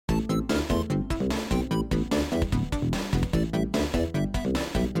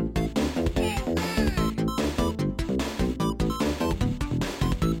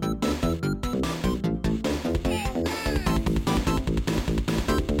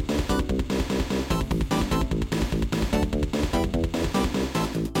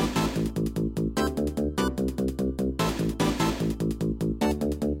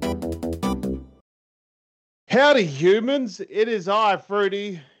Howdy, humans. It is I,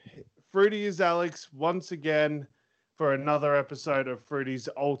 Fruity. Fruity is Alex once again for another episode of Fruity's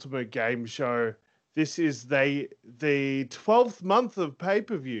Ultimate Game Show. This is the 12th month of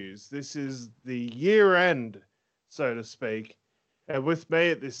pay-per-views. This is the year end, so to speak. And with me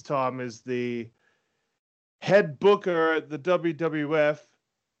at this time is the head booker at the WWF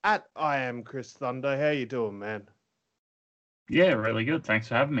at I Am Chris Thunder. How you doing, man? Yeah, really good. Thanks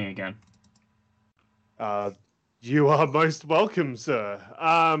for having me again. You are most welcome, sir.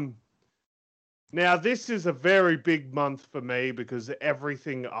 Now, this is a very big month for me because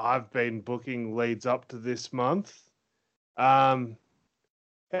everything I've been booking leads up to this month. How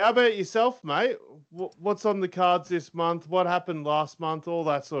about yourself, mate? What's on the cards this month? What happened last month? All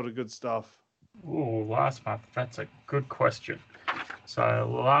that sort of good stuff. Oh, last month. That's a good question.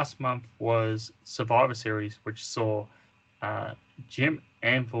 So last month was Survivor Series, which saw Jim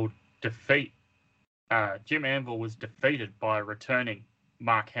Anvil defeat. Jim Anvil was defeated by returning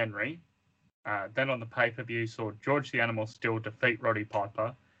Mark Henry. Then on the pay-per-view saw George the Animal Steel defeat Roddy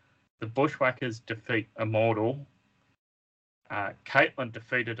Piper. The Bushwhackers defeat Immortal. Caitlyn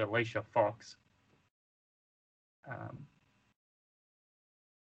defeated Alicia Fox.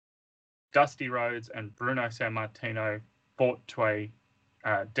 Dusty Rhodes and Bruno Sammartino fought to a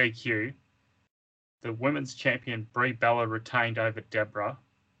DQ. The women's champion Brie Bella retained over Deborah.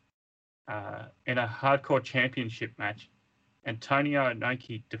 In a hardcore championship match, Antonio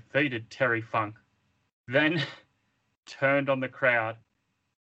Inoki defeated Terry Funk, then turned on the crowd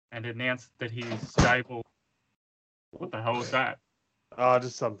and announced that his stable... What the hell was that? Oh,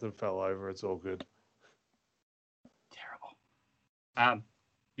 just something fell over. It's all good. Terrible.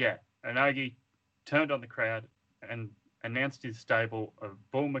 Yeah, Inoki turned on the crowd and announced his stable of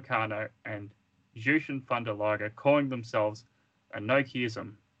Bull Meccano and Jushin Thunder Liger, calling themselves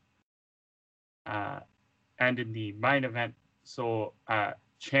Inokiism. And in the main event saw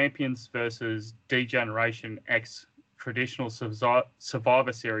Champions versus D-Generation X traditional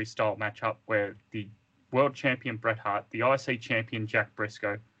Survivor Series style matchup where the World Champion Bret Hart, the IC Champion Jack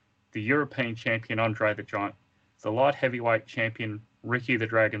Briscoe, the European Champion Andre the Giant, the Light Heavyweight Champion Ricky the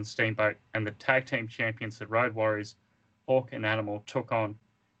Dragon Steamboat, and the Tag Team Champions the Road Warriors, Hawk and Animal took on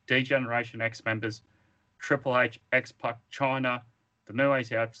D-Generation X members Triple H, X-Pac, China, the New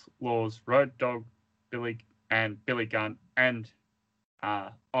Age Outlaws, Road Dogg, Billy Gunn, and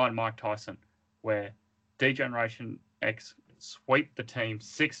Iron Mike Tyson, where D-Generation X sweep the team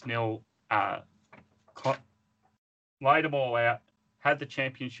 6-0, laid them all out, had the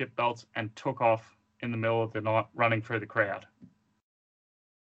championship belts, and took off in the middle of the night running through the crowd.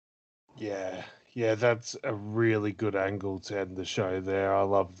 Yeah, that's a really good angle to end the show there. I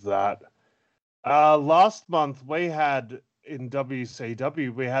love that. Last month we had in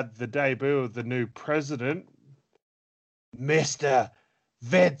WCW, we had the debut of the new president, Mr.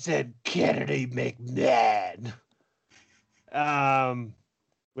 Vincent Kennedy McMahon.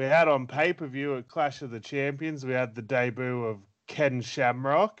 We had on pay-per-view at Clash of the Champions, we had the debut of Ken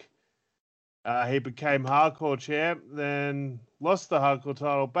Shamrock. He became hardcore champ, then lost the hardcore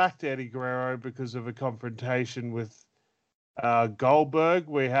title back to Eddie Guerrero because of a confrontation with Goldberg.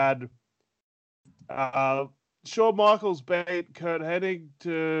 We had Shawn Michaels beat Kurt Hennig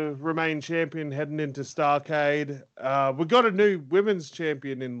to remain champion heading into Starrcade. We got a new women's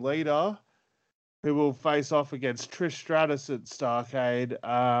champion in Lita who will face off against Trish Stratus at Starrcade.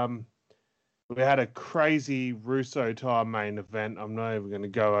 We had a crazy Russo time main event. I'm not even going to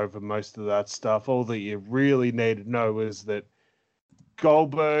go over most of that stuff. All that you really need to know is that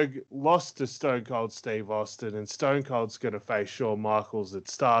Goldberg lost to Stone Cold Steve Austin, and Stone Cold's going to face Shawn Michaels at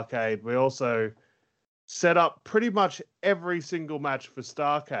Starrcade. We also set up pretty much every single match for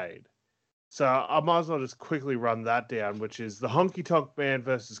Starrcade. So I might as well just quickly run that down, which is the Honky Tonk Man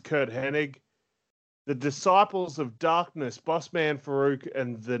versus Kurt Hennig, the Disciples of Darkness, Bossman Farouk,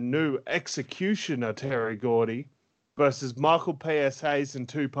 and the new Executioner Terry Gordy versus Michael P.S. Hayes and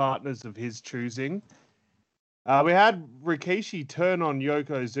two partners of his choosing. We had Rikishi turn on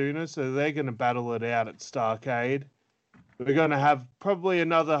Yokozuna, so they're going to battle it out at Starrcade. We're going to have probably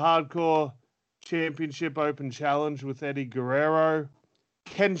another hardcore championship open challenge with Eddie Guerrero.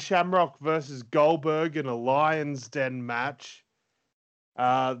 Ken Shamrock versus Goldberg in a Lion's Den match.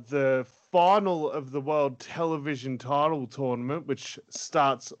 The final of the World Television Title Tournament, which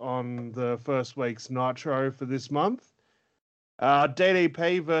starts on the first week's Nitro for this month.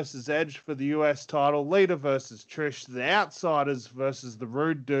 DDP versus Edge for the US title. Lita versus Trish. The Outsiders versus the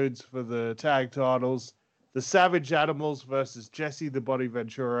Rude Dudes for the tag titles. The Savage Animals versus Jesse the Body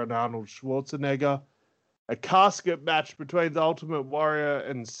Ventura and Arnold Schwarzenegger. A casket match between the Ultimate Warrior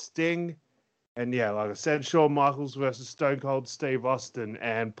and Sting. And yeah, like I said, Shawn Michaels versus Stone Cold Steve Austin,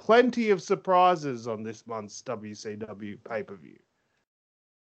 and plenty of surprises on this month's WCW pay-per-view.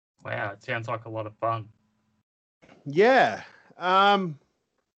 Wow, it sounds like a lot of fun. Yeah. What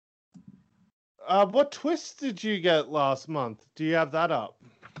twist did you get last month? Do you have that up?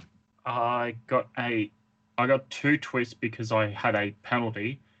 I got 2 twists because I had a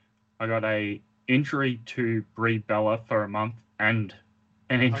penalty. I got a injury to Brie Bella for a month and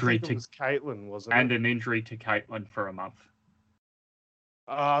an injury I think it was Caitlyn, wasn't and it? an injury to Caitlyn for a month.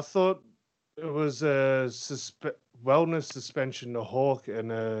 I thought it was a wellness suspension to Hawk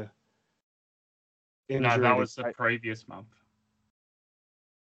and a injury. No, that was the previous month.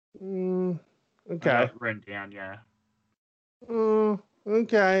 Okay. I got written down, yeah.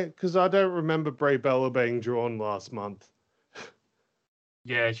 Okay, because I don't remember Brie Bella being drawn last month.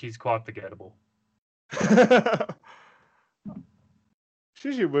 Yeah, she's quite forgettable.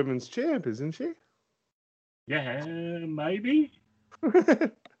 She's your women's champ, isn't she? Yeah, maybe.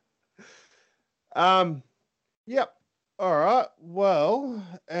 Yep. All right. Well,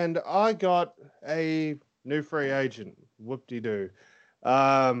 and I got a new free agent. Whoop-de-doo.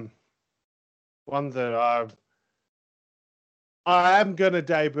 One that I am gonna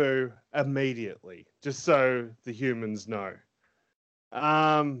debut immediately, just so the humans know.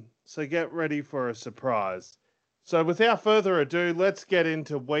 So get ready for a surprise. So without further ado, let's get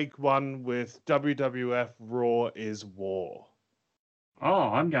into week 1 with WWF Raw is War. Oh,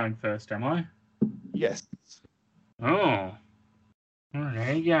 I'm going first, am I? Yes. Oh,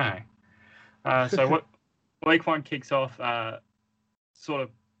 there you go. So what week 1 kicks off, sort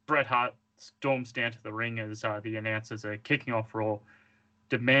of Bret Hart storms down to the ring as the announcers are kicking off Raw,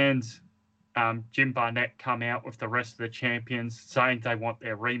 demands Jim Barnett come out with the rest of the champions, saying they want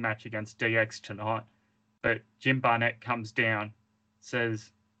their rematch against DX tonight. But Jim Barnett comes down,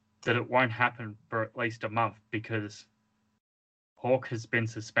 says that it won't happen for at least a month because Hawk has been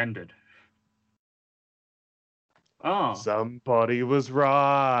suspended. Oh. Somebody was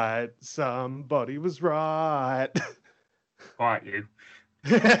right. Somebody was right. Quiet you.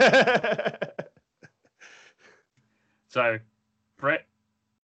 So Bret,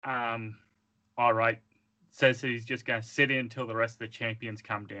 all right, says that he's just going to sit in until the rest of the champions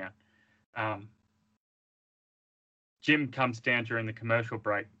come down. Jim comes down during the commercial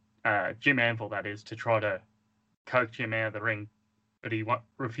break, Jim Anvil, that is, to try to coax him out of the ring, but he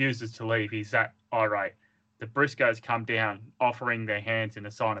refuses to leave. He's that irate. The Briscoes come down, offering their hands in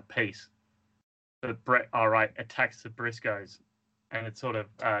a sign of peace. But Bret, irate, attacks the Briscoes, and it sort of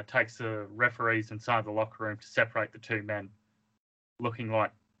takes the referees inside the locker room to separate the two men, looking like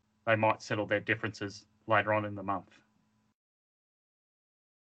they might settle their differences later on in the month.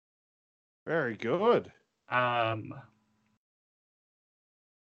 Very good.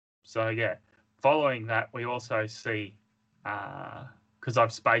 So yeah, following that, we also see, because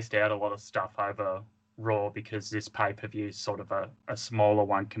I've spaced out a lot of stuff over Raw because this pay-per-view is sort of a smaller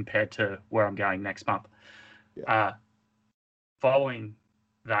one compared to where I'm going next month. Yeah. Following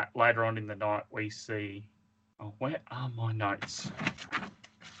that, later on in the night, we see, where are my notes?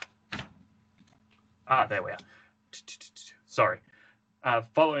 There we are. Sorry.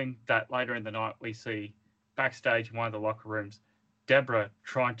 Following that, later in the night, we see backstage in one of the locker rooms, Deborah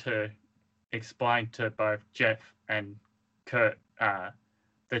trying to explain to both Jeff and Kurt that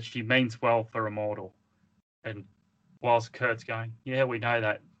she means well for Immortal. And whilst Kurt's going, yeah, we know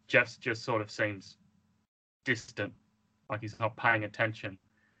that, Jeff's just sort of seems distant, like he's not paying attention.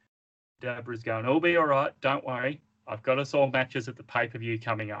 Deborah's going, it'll be all right, don't worry. I've got us all matches at the pay-per-view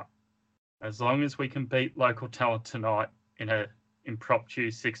coming up. As long as we can beat local talent tonight in an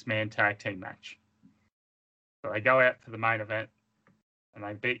impromptu 6-man tag team match. So they go out for the main event and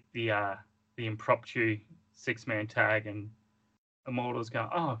they beat the impromptu 6-man tag, and Immortals go,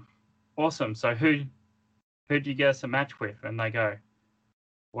 oh, awesome. So who'd you get us a match with? And they go,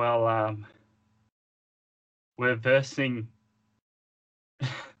 well, we're versing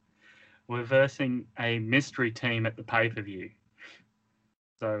a mystery team at the pay-per-view.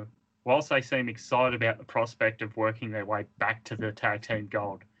 So whilst they seem excited about the prospect of working their way back to the tag team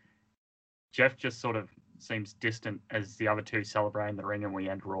gold, Jeff just sort of seems distant as the other two celebrate in the ring, and we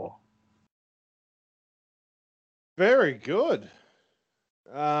end Raw. Very good.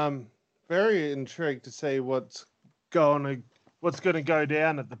 Very intrigued to see what's going to go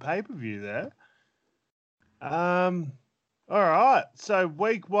down at the pay-per-view there. All right. So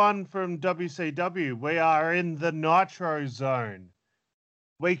week 1 from WCW, we are in the Nitro Zone.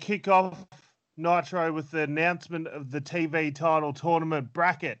 We kick off Nitro with the announcement of the TV title tournament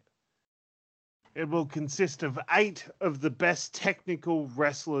bracket. It will consist of 8 of the best technical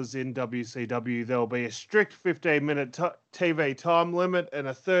wrestlers in WCW. There will be a strict 15-minute TV time limit and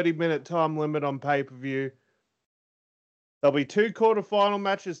a 30-minute time limit on pay-per-view. There'll be 2 quarterfinal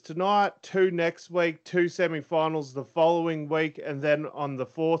matches tonight, 2 next week, 2 semifinals the following week, and then on the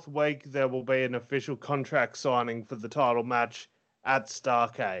 4th week, there will be an official contract signing for the title match at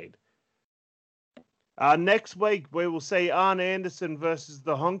Starrcade. Next week, we will see Arn Anderson versus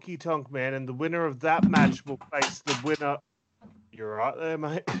the Honky Tonk Man, and the winner of that match will face the winner. You're right there,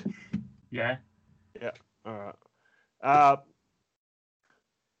 mate. Yeah. Yeah. All right.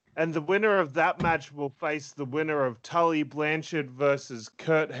 And the winner of that match will face the winner of Tully Blanchard versus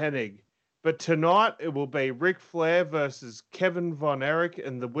Curt Hennig. But tonight it will be Ric Flair versus Kevin Von Erich,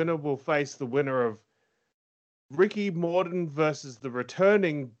 and the winner will face the winner of Ricky Morton versus the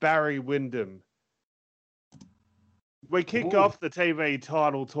returning Barry Windham. We kick off the TV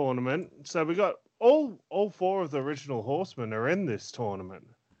title tournament, so we got all 4 of the original Horsemen are in this tournament.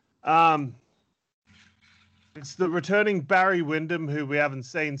 It's the returning Barry Windham, who we haven't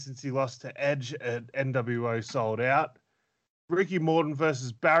seen since he lost to Edge at NWO Sold Out. Ricky Morton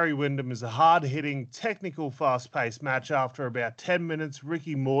versus Barry Windham is a hard-hitting, technical, fast-paced match. After about 10 minutes,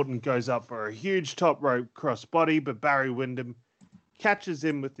 Ricky Morton goes up for a huge top rope crossbody, but Barry Windham catches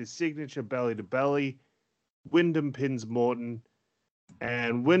him with his signature belly-to-belly. Windham pins Morton,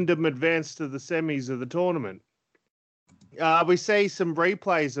 and Windham advanced to the semis of the tournament. We see some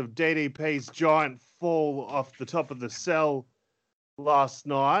replays of DDP's giant fall off the top of the cell last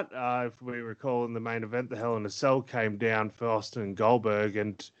night. If we recall, in the main event, the Hell in a Cell came down for Austin Goldberg,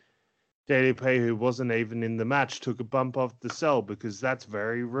 and DDP, who wasn't even in the match, took a bump off the cell because that's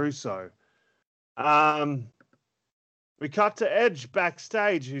very Russo. We cut to Edge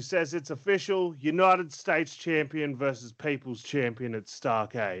backstage, who says it's official: United States Champion versus People's Champion at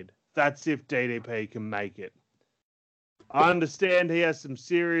Starrcade. That's if DDP can make it. I understand he has some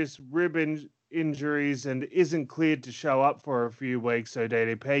serious rib injuries and isn't cleared to show up for a few weeks, so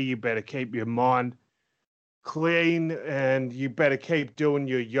DDP, you better keep your mind clean and you better keep doing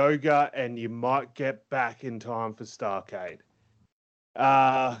your yoga, and you might get back in time for Starrcade.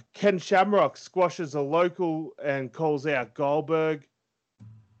 Ken Shamrock squashes a local and calls out Goldberg.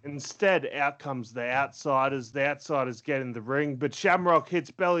 Instead, out comes the Outsiders. The Outsiders get in the ring, but Shamrock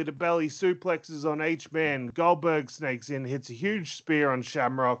hits belly-to-belly suplexes on each man. Goldberg sneaks in, hits a huge spear on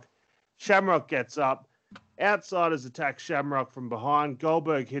Shamrock. Shamrock gets up. Outsiders attack Shamrock from behind.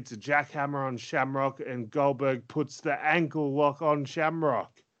 Goldberg hits a jackhammer on Shamrock, and Goldberg puts the ankle lock on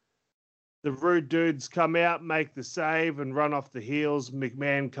Shamrock. The Rude Dudes come out, make the save, and run off the heels.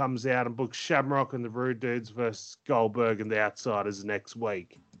 McMahon comes out and books Shamrock and the Rude Dudes versus Goldberg and the Outsiders next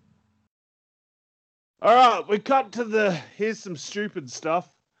week. All right, we cut to here's some stupid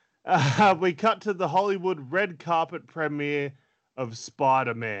stuff. We cut to the Hollywood red carpet premiere of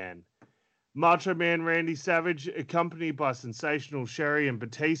Spider-Man. Macho Man Randy Savage, accompanied by Sensational Sherry and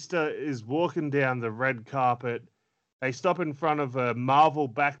Batista, is walking down the red carpet. They stop in front of a Marvel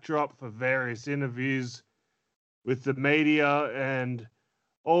backdrop for various interviews with the media, and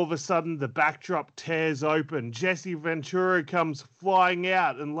all of a sudden the backdrop tears open. Jesse Ventura comes flying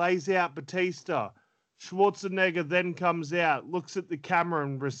out and lays out Batista. Schwarzenegger then comes out, looks at the camera,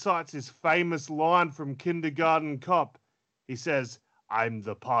 and recites his famous line from Kindergarten Cop. He says, "I'm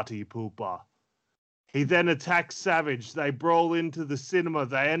the party pooper." He then attacks Savage. They brawl into the cinema.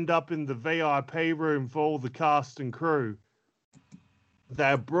 They end up in the VIP room for all the cast and crew.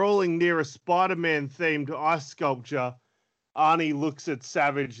 They're brawling near a Spider-Man themed ice sculpture. Arnie looks at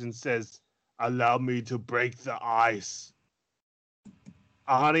Savage and says, "Allow me to break the ice."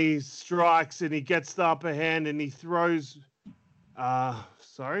 Arnie strikes and he gets the upper hand and he throws...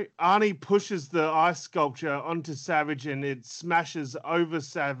 Arnie pushes the ice sculpture onto Savage and it smashes over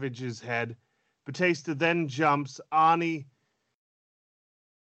Savage's head. Batista then jumps. Batista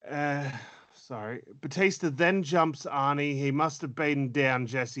then jumps Arnie. He must have beaten down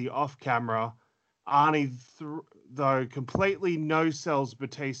Jesse off camera. Arnie, though, completely no-sells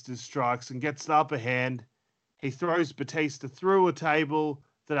Batista's strikes and gets the upper hand. He throws Batista through a table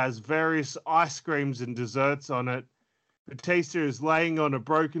that has various ice creams and desserts on it. Batista is laying on a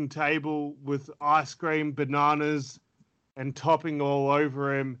broken table with ice cream, bananas, and topping all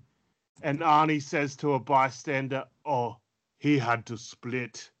over him. And Arnie says to a bystander, "Oh, he had to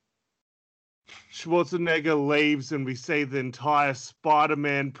split." Schwarzenegger leaves and we see the entire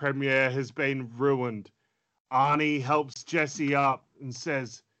Spider-Man premiere has been ruined. Arnie helps Jesse up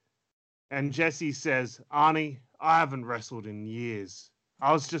and Jesse says, "Arnie, I haven't wrestled in years.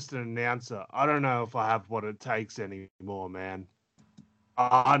 I was just an announcer. I don't know if I have what it takes anymore, man.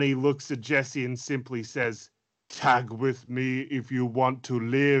 Arnie looks at Jesse and simply says, "Tag with me if you want to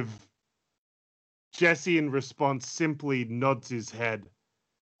live." Jesse, in response, simply nods his head.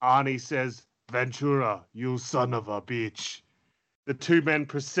 Arnie says, "Ventura, you son of a bitch." The two men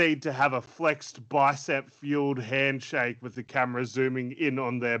proceed to have a flexed bicep-fueled handshake with the camera zooming in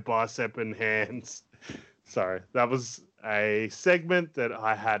on their bicep and hands. Sorry, that was a segment that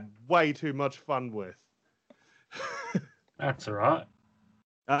I had way too much fun with. That's all right.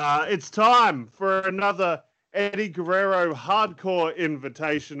 It's time for another Eddie Guerrero Hardcore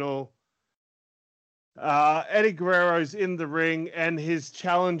Invitational. Eddie Guerrero's in the ring and his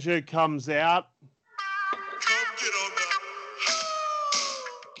challenger comes out. Come get on the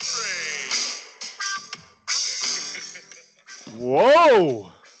train.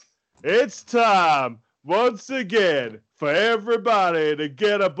 Whoa! It's time once again for everybody to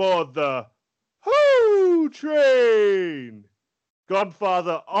get aboard the Whoo train.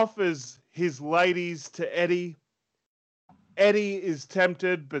 Godfather offers his ladies to Eddie. Eddie is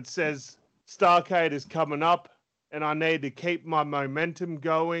tempted but says Starrcade is coming up and I need to keep my momentum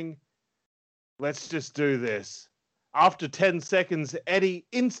going. Let's just do this. After 10 seconds, Eddie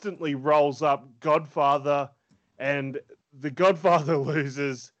instantly rolls up Godfather and the Godfather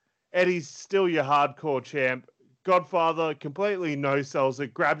loses. Eddie's still your hardcore champ. Godfather completely no-sells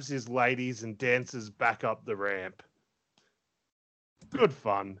it, grabs his ladies and dances back up the ramp. Good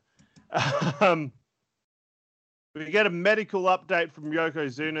fun. We get a medical update from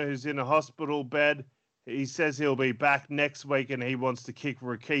Yokozuna, who's in a hospital bed. He says he'll be back next week and he wants to kick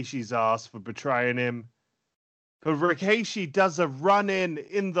Rikishi's ass for betraying him. But Rikishi does a run-in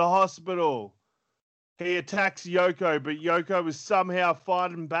in the hospital. He attacks Yoko, but Yoko is somehow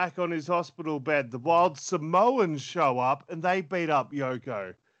fighting back on his hospital bed. The Wild Samoans show up and they beat up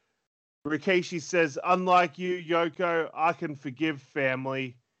Yoko. Rikishi says, "Unlike you, Yoko, I can forgive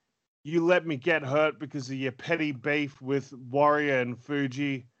family. You let me get hurt because of your petty beef with Warrior and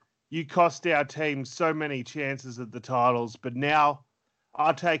Fuji. You cost our team so many chances at the titles, but now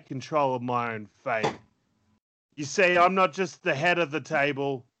I'll take control of my own fate. You see, I'm not just the head of the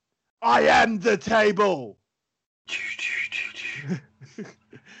table. I am the table."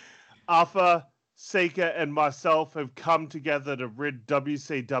 Alpha, Seeker, and myself have come together to rid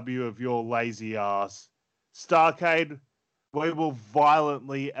WCW of your lazy ass. Starrcade, we will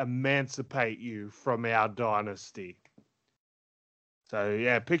violently emancipate you from our dynasty. So,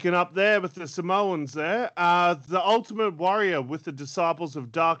 yeah, picking up there with the Samoans there. The Ultimate Warrior with the Disciples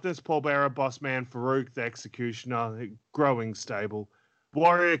of Darkness, Paul Bearer, Bossman, Farouk, the Executioner, growing stable.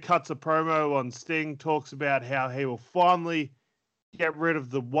 Warrior cuts a promo on Sting, talks about how he will finally get rid of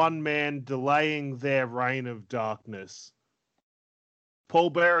the one man delaying their reign of darkness. Paul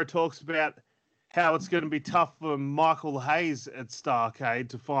Bearer talks about how it's going to be tough for Michael Hayes at Starrcade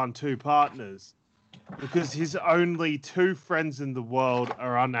to find two partners because his only two friends in the world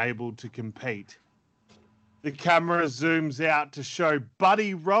are unable to compete. The camera zooms out to show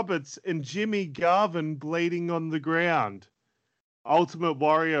Buddy Roberts and Jimmy Garvin bleeding on the ground. Ultimate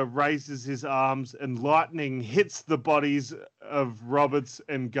Warrior raises his arms and lightning hits the bodies of Roberts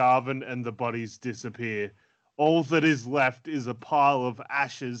and Garvin and the bodies disappear. All that is left is a pile of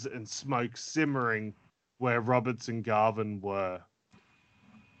ashes and smoke simmering where Roberts and Garvin were.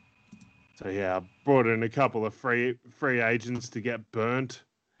 So yeah, I brought in a couple of free agents to get burnt.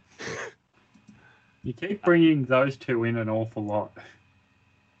 You keep bringing those two in an awful lot.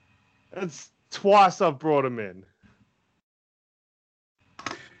 It's twice I've brought them in.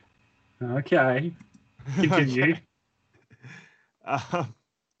 Okay. Continue. Okay.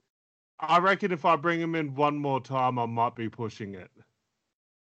 I reckon if I bring him in one more time, I might be pushing it.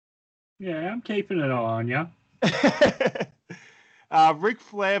 Yeah, I'm keeping an eye on you. Ric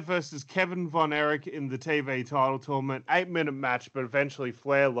Flair versus Kevin Von Erich in the TV title tournament. 8-minute match, but eventually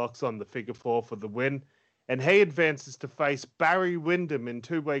Flair locks on the figure four for the win. And he advances to face Barry Windham in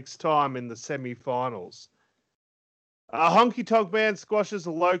 2 weeks' time in the semi-finals. Honky Tonk Man squashes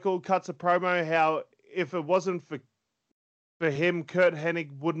a local, cuts a promo how if it wasn't for him, Kurt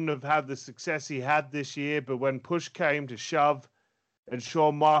Hennig wouldn't have had the success he had this year, but when push came to shove and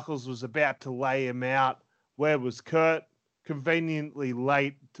Shawn Michaels was about to lay him out, where was Kurt? Conveniently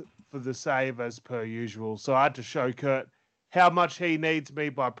late for the save as per usual. So I had to show Kurt how much he needs me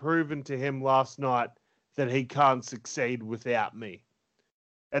by proving to him last night that he can't succeed without me.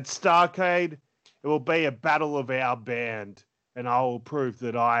 At Starrcade, it will be a battle of our band, and I will prove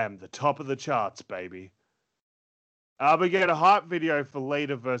that I am the top of the charts, baby. We get a hype video for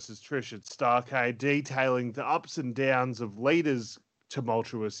Lita versus Trish at Starrcade, detailing the ups and downs of Lita's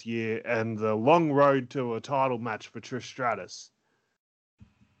tumultuous year and the long road to a title match for Trish Stratus.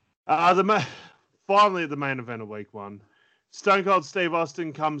 Finally, the main event of week 1. Stone Cold Steve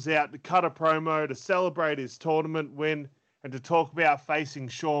Austin comes out to cut a promo to celebrate his tournament win and to talk about facing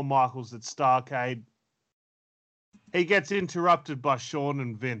Shawn Michaels at Starrcade. He gets interrupted by Shawn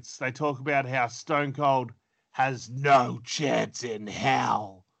and Vince. They talk about how Stone Cold has no chance in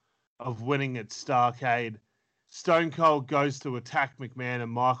hell of winning at Starrcade. Stone Cold goes to attack McMahon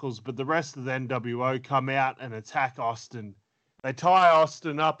and Michaels, but the rest of the NWO come out and attack Austin. They tie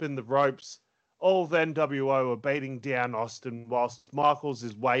Austin up in the ropes. All the NWO are beating down Austin whilst Michaels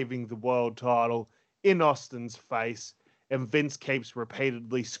is waving the world title in Austin's face, and Vince keeps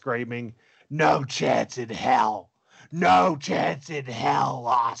repeatedly screaming, "No chance in hell! No chance in hell,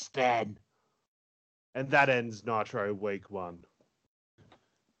 Austin!" And that ends Nitro week 1.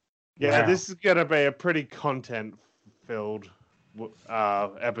 Yeah, Wow. this is going to be a pretty content-filled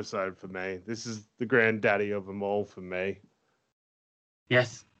episode for me. This is the granddaddy of them all for me.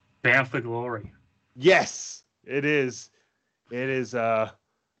 Yes, bound for glory. Yes, it is. It is. I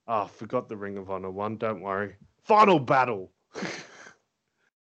forgot the Ring of Honor one. Don't worry. Final battle.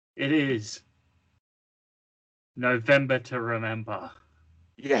 It is November to remember.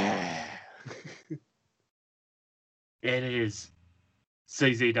 Yeah. It is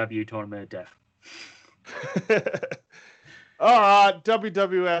CZW Tournament of Death. All right,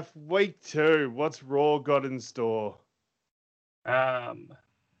 WWF week 2. What's Raw got in store?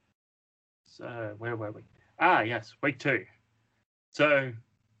 So where were we? Yes, week 2. So,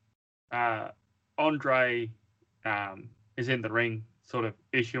 Andre is in the ring, sort of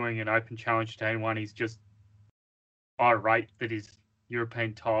issuing an open challenge to anyone. He's just irate that his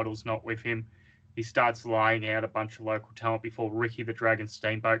European title's not with him. He starts laying out a bunch of local talent before Ricky the Dragon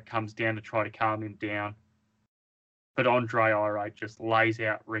Steamboat comes down to try to calm him down. But Andre irate just lays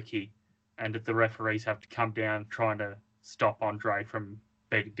out Ricky, and the referees have to come down trying to stop Andre from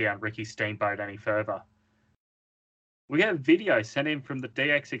beating down Ricky Steamboat any further. We get a video sent in from the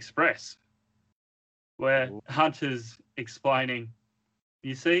DX Express where Hunter's explaining,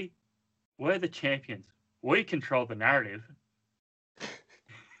 you see, we're the champions. We control the narrative.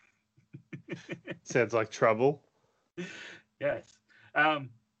 Sounds like trouble. Yes.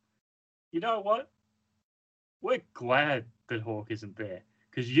 You know what? We're glad that Hawk isn't there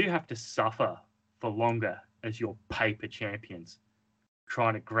because you have to suffer for longer as your paper champions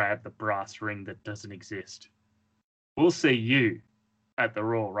trying to grab the brass ring that doesn't exist. We'll see you at the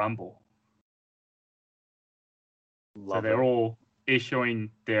Royal Rumble. So they're all issuing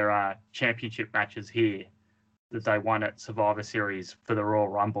their championship matches here that they won at Survivor Series for the Royal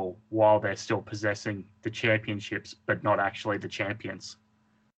Rumble while they're still possessing the championships, but not actually the champions.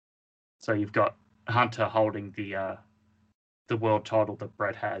 So you've got Hunter holding the world title that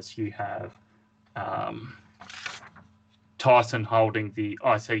Brett has. You have Tyson holding the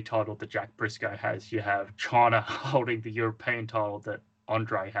IC title that Jack Briscoe has. You have China holding the European title that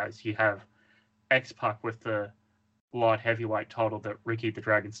Andre has. You have X-Pac with the light heavyweight title that Ricky the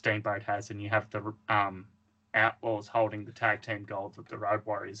Dragon Steamboat has. And you have the Outlaws holding the tag team gold that the Road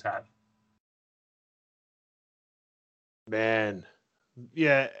Warriors have. Man.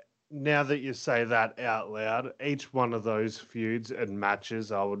 Yeah, now that you say that out loud, each one of those feuds and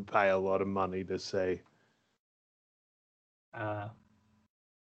matches I would pay a lot of money to see.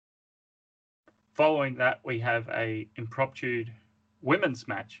 Following that, we have a impromptu women's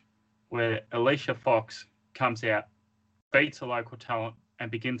match where Alicia Fox comes out, beats a local talent,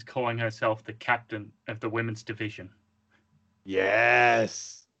 and begins calling herself the captain of the women's division.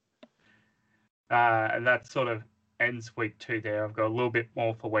 Yes. And that sort of ends week 2 there. I've got a little bit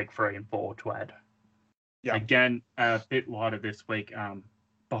more for week 3 and 4 to add. Yeah. Again, a bit lighter this week.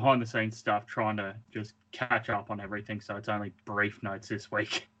 Behind the scenes stuff, trying to just catch up on everything. So it's only brief notes this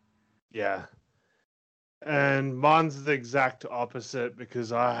week. Yeah. And mine's the exact opposite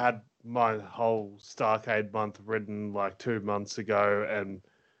because I had my whole Starrcade month written like 2 months ago, and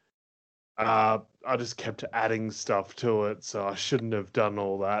I just kept adding stuff to it, so I shouldn't have done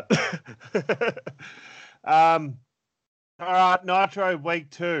all that. All right, Nitro week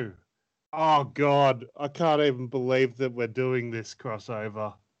 2. Oh God, I can't even believe that we're doing this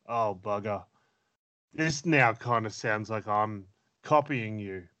crossover. Oh bugger. This now kind of sounds like I'm copying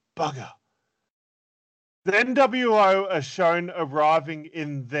you. Bugger. The NWO are shown arriving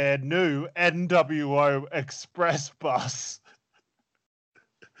in their new NWO Express bus.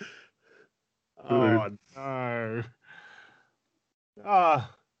 Oh, no.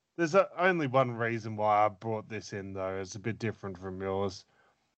 There's only one reason why I brought this in, though. It's a bit different from yours.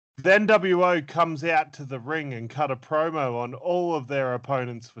 The NWO comes out to the ring and cut a promo on all of their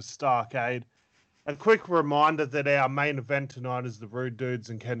opponents for Starrcade. A quick reminder that our main event tonight is the Rude Dudes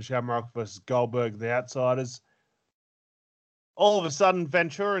and Ken Shamrock versus Goldberg, the Outsiders. All of a sudden,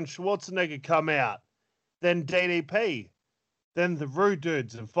 Ventura and Schwarzenegger come out. Then DDP. Then the Rude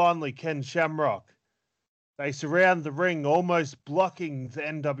Dudes and finally Ken Shamrock. They surround the ring, almost blocking the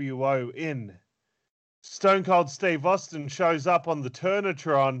NWO in. Stone Cold Steve Austin shows up on the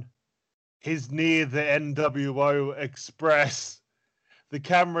Turnatron. He's near the NWO Express. The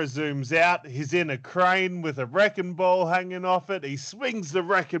camera zooms out. He's in a crane with a wrecking ball hanging off it. He swings the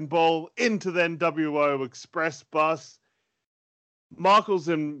wrecking ball into the NWO Express bus. Michaels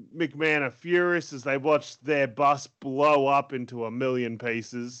and McMahon are furious as they watch their bus blow up into a million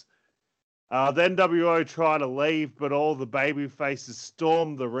pieces. The NWO try to leave, but all the baby faces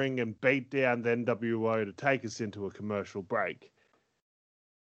storm the ring and beat down the NWO to take us into a commercial break.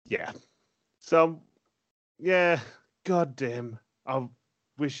 Yeah. So, yeah, goddamn. I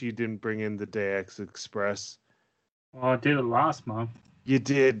wish you didn't bring in the DX Express. Oh, I did it last month. You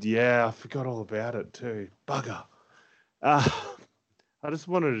did, yeah. I forgot all about it too. Bugger. I just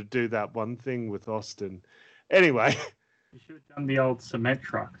wanted to do that one thing with Austin. Anyway. You should have done the old cement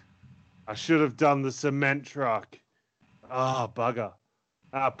truck. I should have done the cement truck. Ah, bugger.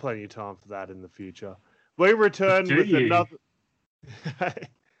 Plenty of time for that in the future. We return with another...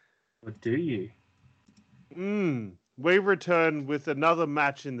 Or do you? We return with another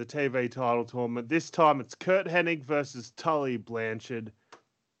match in the TV title tournament. This time it's Kurt Hennig versus Tully Blanchard.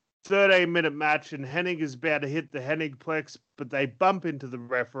 13-minute match, and Hennig is about to hit the Hennigplex, but they bump into the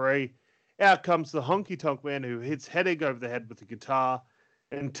referee. Out comes the Honky Tonk Man, who hits Hennig over the head with a guitar,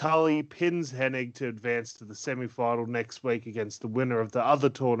 and Tully pins Hennig to advance to the semi-final next week against the winner of the other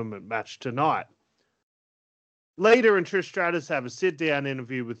tournament match tonight. Later, and Trish Stratus have a sit-down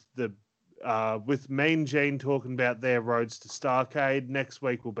interview with Mean Gene talking about their roads to Starrcade. Next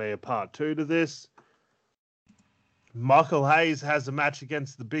week will be a part 2 to this. Michael Hayes has a match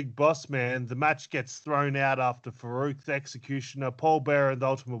against the Big Boss Man. The match gets thrown out after Farouk, the Executioner, Paul Bearer, and the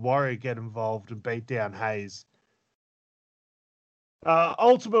Ultimate Warrior get involved and beat down Hayes.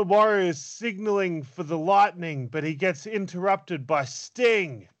 Ultimate Warrior is signaling for the lightning, but he gets interrupted by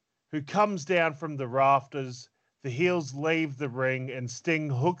Sting, who comes down from the rafters. The heels leave the ring, and Sting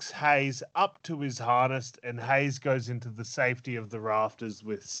hooks Hayes up to his harness, and Hayes goes into the safety of the rafters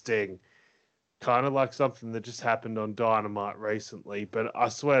with Sting. Kind of like something that just happened on Dynamite recently, but I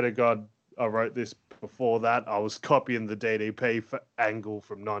swear to God, I wrote this before that. I was copying the DDP angle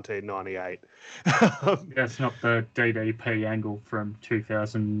from 1998. That's not the DDP angle from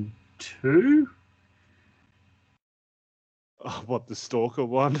 2002? What, the Stalker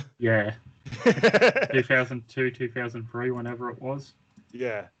one? Yeah. 2002, 2003, whenever it was.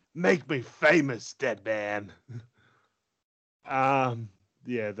 Yeah. Make me famous, dead man.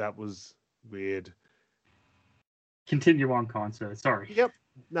 Yeah, that was weird. Continue on, kind sir. Sorry. Yep.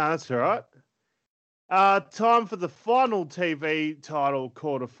 No, that's all right. Time for the final TV title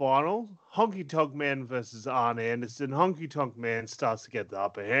quarterfinal. Honky Tonk Man versus Arn Anderson. Honky Tonk Man starts to get the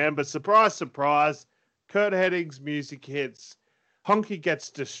upper hand, but surprise, surprise, Kurt Hennig's music hits. Honky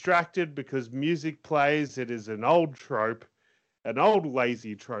gets distracted because music plays. It is an old trope, an old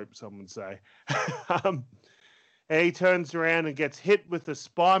lazy trope, some would say. He turns around and gets hit with a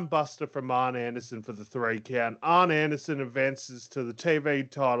spine buster from Arn Anderson for the 3 count. Arn Anderson advances to the TV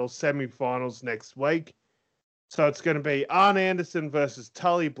title semi-finals next week. So it's going to be Arn Anderson versus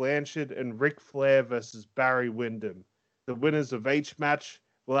Tully Blanchard and Ric Flair versus Barry Windham. The winners of each match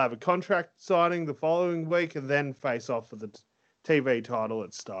will have a contract signing the following week and then face off for the TV title at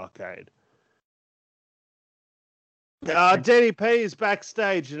Starrcade. DDP is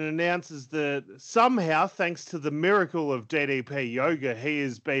backstage and announces that somehow, thanks to the miracle of DDP Yoga, he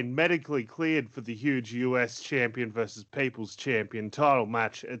has been medically cleared for the huge US Champion versus People's Champion title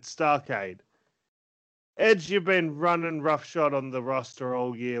match at Starrcade. Edge, you've been running roughshod on the roster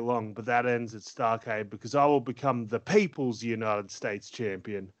all year long, but that ends at Starrcade because I will become the People's United States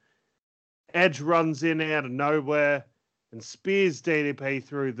Champion. Edge runs in out of nowhere and spears DDP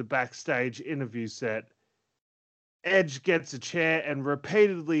through the backstage interview set. Edge gets a chair and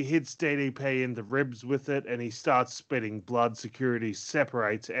repeatedly hits DDP in the ribs with it, and he starts spitting blood. Security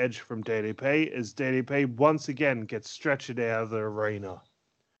separates Edge from DDP as DDP once again gets stretchered out of the arena.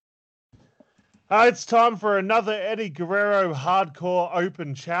 It's time for another Eddie Guerrero Hardcore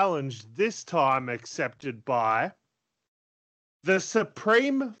Open Challenge, this time accepted by the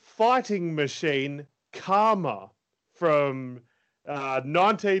Supreme Fighting Machine, Karma, from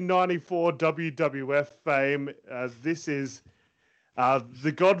 1994 WWF fame. This is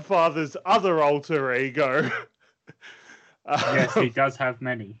the Godfather's other alter ego. Yes, he does have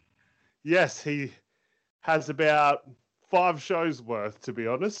many. Yes, he has about 5 shows worth, to be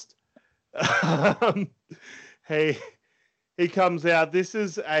honest. Um, he comes out. This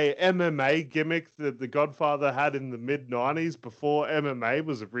is a MMA gimmick that the Godfather had in the mid-90s before MMA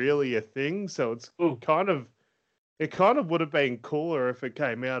was really a thing. So it's kind of would have been cooler if it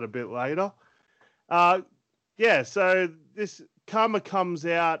came out a bit later. So this Karma comes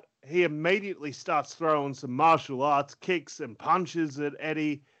out. He immediately starts throwing some martial arts kicks and punches at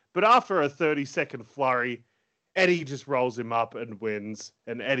Eddie. But after a 30-second flurry, Eddie just rolls him up and wins.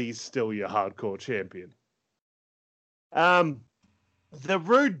 And Eddie's still your hardcore champion. The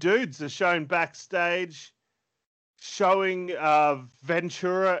Rude Dudes are shown backstage showing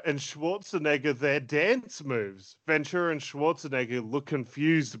Ventura and Schwarzenegger their dance moves. Ventura and Schwarzenegger look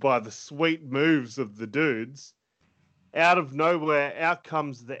confused by the sweet moves of the dudes. Out of nowhere, out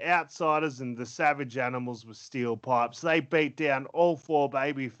comes the Outsiders and the Savage Animals with steel pipes. They beat down all 4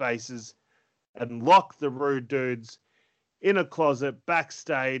 baby faces and lock the Rude Dudes in a closet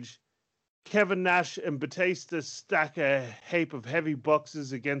backstage. Kevin Nash and Batista stack a heap of heavy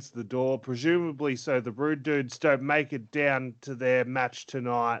boxes against the door, presumably so the Rude Dudes don't make it down to their match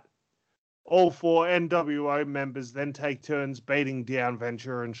tonight. All 4 NWO members then take turns beating down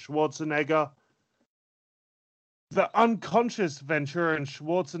Ventura and Schwarzenegger. The unconscious Ventura and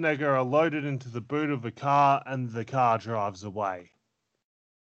Schwarzenegger are loaded into the boot of a car and the car drives away.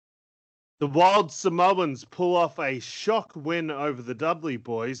 The Wild Samoans pull off a shock win over the Dudley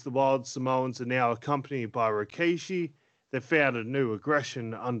Boys. The Wild Samoans are now accompanied by Rikishi. They found a new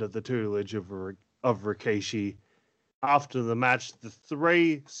aggression under the tutelage of Rikishi. After the match, the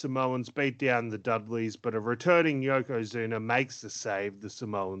 3 Samoans beat down the Dudleys, but a returning Yokozuna makes the save. The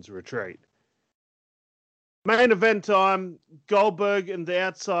Samoans retreat. Main event time. Goldberg and the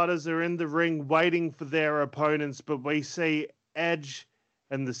Outsiders are in the ring waiting for their opponents, but we see Edge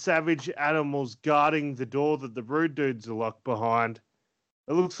and the Savage Animals guarding the door that the Rude Dudes are locked behind.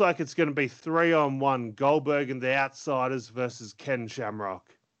 It looks like it's going to be 3-on-1, Goldberg and the Outsiders versus Ken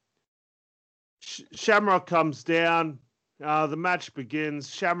Shamrock. Shamrock comes down. The match begins.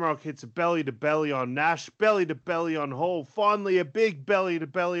 Shamrock hits a belly-to-belly on Nash, belly-to-belly on Hall, finally a big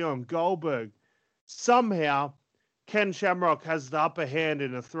belly-to-belly on Goldberg. Somehow, Ken Shamrock has the upper hand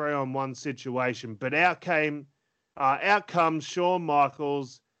in a 3-on-1 situation, but out comes Shawn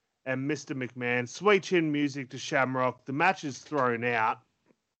Michaels and Mr. McMahon. Sweet chin music to Shamrock. The match is thrown out.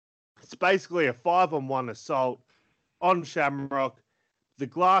 It's basically a 5-on-1 assault on Shamrock. The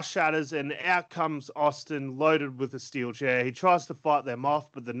glass shatters and out comes Austin loaded with a steel chair. He tries to fight them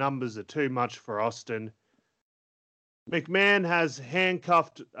off, but the numbers are too much for Austin. McMahon has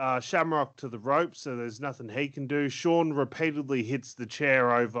handcuffed Shamrock to the rope, so there's nothing he can do. Shawn repeatedly hits the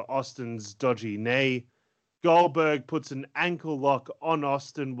chair over Austin's dodgy knee. Goldberg puts an ankle lock on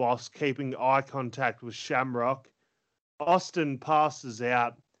Austin whilst keeping eye contact with Shamrock. Austin passes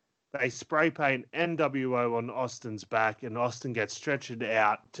out. They spray paint NWO on Austin's back, and Austin gets stretched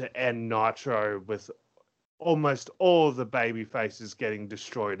out to end Nitro with almost all of the baby faces getting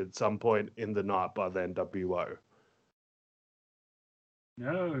destroyed at some point in the night by the NWO.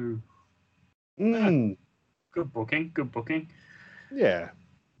 No. Mm. Good booking. Yeah.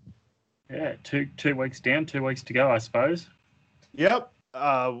 Yeah, two weeks down, 2 weeks to go, I suppose. Yep.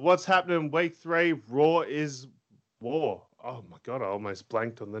 What's happening week 3? Raw is War. Oh my God, I almost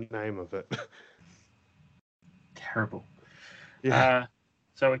blanked on the name of it. Terrible. Yeah.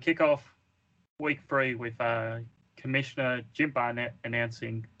 So we kick off week 3 with Commissioner Jim Barnett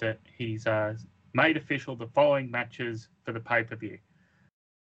announcing that he's made official the following matches for the pay-per-view.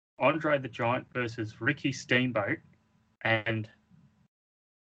 Andre the Giant versus Ricky Steamboat and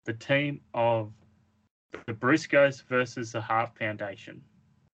the team of the Briscoes versus the Hart Foundation.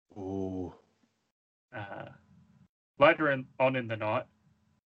 Ooh. Later on in the night,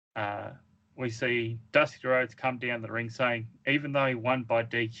 we see Dusty Rhodes come down the ring saying, even though he won by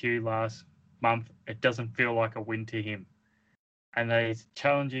DQ last month, it doesn't feel like a win to him. And he's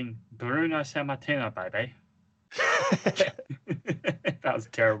challenging Bruno Sammartino, baby. That was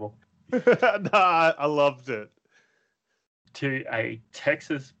terrible. No, I loved it. To a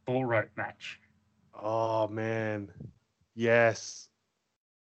Texas bull rope match. Oh, man. Yes.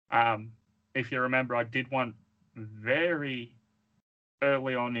 If you remember, I did one very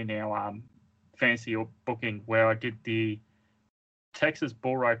early on in our fantasy booking where I did the Texas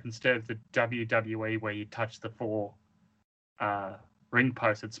bull rope instead of the WWE where you touch the 4 ring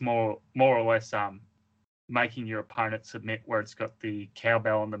posts. It's more or less making your opponent submit where it's got the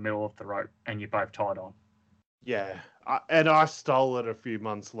cowbell in the middle of the rope and you're both tied on. Yeah. And I stole it a few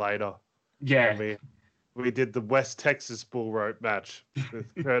months later. Yeah. We did the West Texas bull rope match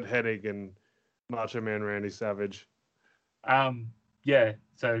with Kurt Hennig and Macho Man Randy Savage. Yeah,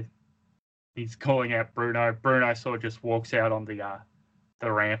 so he's calling out Bruno. Bruno sort of just walks out on the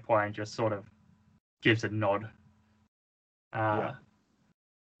rampway and just sort of gives a nod.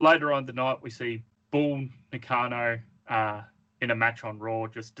 Later on the night, we see Bull Nakano in a match on Raw,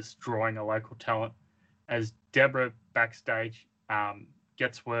 just destroying a local talent. As Deborah backstage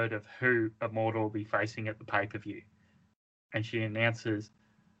gets word of who Immortal will be facing at the pay-per-view, and she announces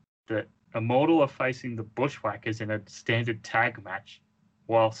that Immortal are facing the Bushwhackers in a standard tag match,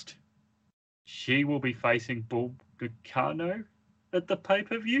 whilst she will be facing Bull Nakano at the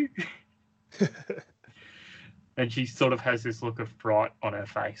pay-per-view. And she sort of has this look of fright on her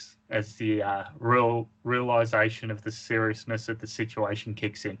face as the realization of the seriousness of the situation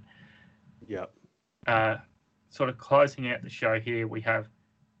kicks in. Yep. Sort of closing out the show here, we have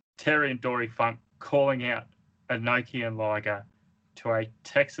Terry and Dory Funk calling out Inoki and Liger to a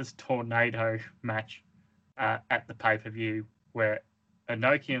Texas Tornado match at the pay-per-view, where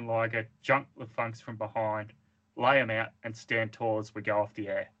Inoki and Liger jump the Funks from behind, lay them out, and stand tall as we go off the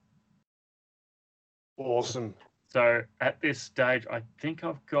air. Awesome. So at this stage, I think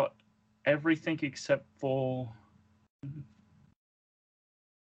I've got everything except for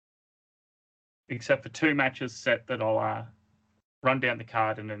two matches set that I'll run down the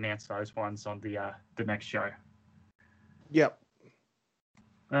card and announce those ones on the next show. Yep.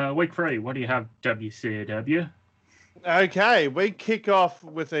 Week 3, what do you have, WCW? Okay, we kick off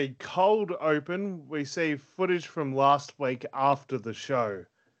with a cold open. We see footage from last week after the show.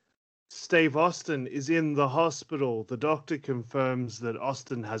 Steve Austin is in the hospital. The doctor confirms that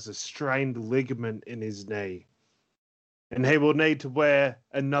Austin has a strained ligament in his knee, and he will need to wear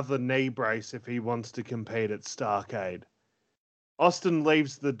another knee brace if he wants to compete at Starrcade. Austin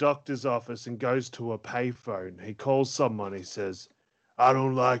leaves the doctor's office and goes to a payphone. He calls someone. He says, "I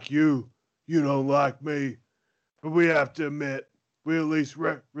don't like you. You don't like me. But we have to admit, we at least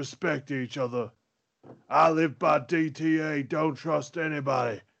respect each other. I live by DTA, don't trust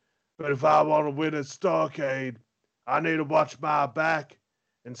anybody. But if I want to win at Starrcade, I need to watch my back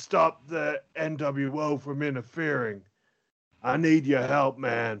and stop the NWO from interfering. I need your help,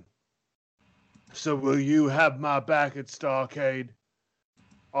 man. So will you have my back at Starrcade?"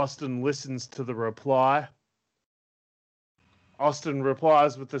 Austin listens to the reply. Austin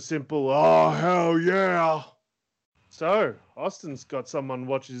replies with a simple, "Oh, hell yeah." So, Austin's got someone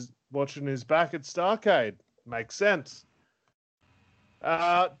watching his back at Starrcade. Makes sense.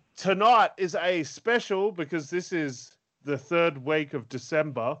 Tonight is a special, because this is the 3rd week of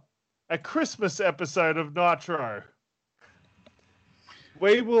December, a Christmas episode of Nitro.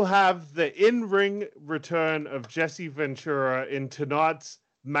 We will have the in-ring return of Jesse Ventura in tonight's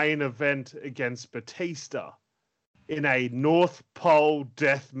main event against Batista in a North Pole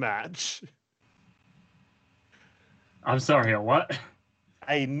death match. I'm sorry, a what?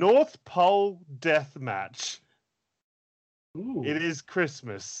 A North Pole death match. Ooh. It is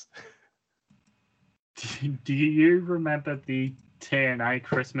Christmas. Do you remember the TNA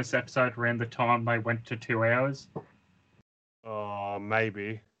Christmas episode around the time they went to 2 hours? Oh,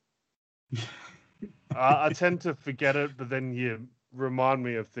 maybe. I tend to forget it, but then you remind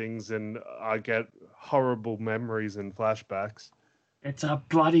me of things and I get horrible memories and flashbacks. It's a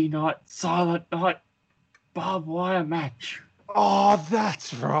bloody night, silent night, barbed wire match. Oh,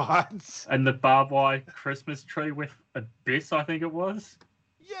 that's right. And the barbed wire Christmas tree with Abyss, I think it was.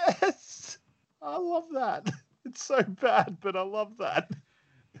 Yes. I love that. It's so bad, but I love that.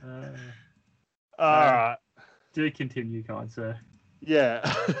 All right. Do continue, kind sir. Yeah.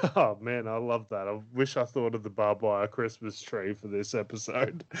 Oh, man, I love that. I wish I thought of the barbed wire Christmas tree for this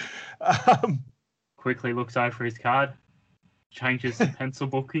episode. Quickly looks over his card, changes the pencil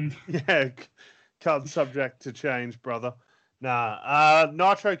booking. Yeah, card subject to change, brother.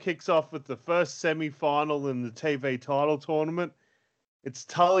 Nitro kicks off with the first semi-final in the TV title tournament. It's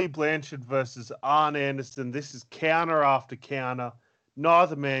Tully Blanchard versus Arn Anderson. This is counter after counter.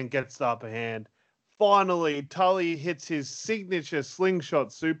 Neither man gets the upper hand. Finally, Tully hits his signature slingshot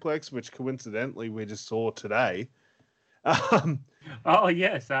suplex, which coincidentally we just saw today. Oh,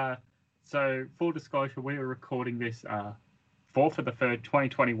 yes. So, full disclosure, we are recording this 4th of the 3rd,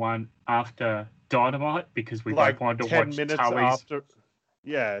 2021, after Dynamite, because we both wanted to watch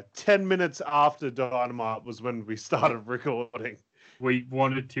Tully's... 10 minutes after Dynamite was when we started recording. We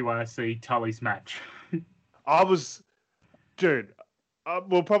wanted to see Tully's match.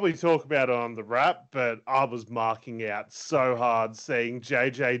 We'll probably talk about it on the wrap, but I was marking out so hard seeing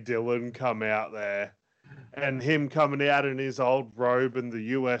JJ Dillon come out there and him coming out in his old robe and the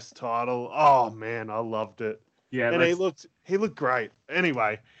US title. Oh man, I loved it. Yeah, and He looked great.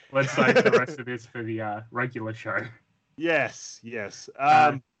 Anyway. Let's save the rest of this for the regular show. Yes.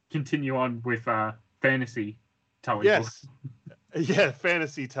 Continue on with fantasy, Tully. Yes. Yeah,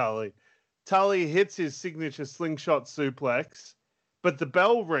 fantasy Tully. Tully hits his signature slingshot suplex, but the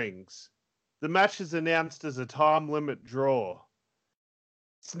bell rings. The match is announced as a time limit draw.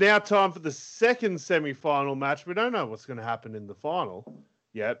 It's now time for the second semi-final match. We don't know what's going to happen in the final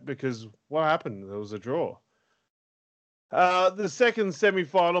yet because what happened? There was a draw. The second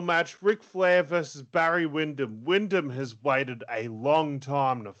semi-final match, Ric Flair versus Barry Windham. Windham has waited a long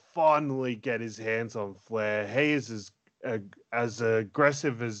time to finally get his hands on Flair. He is as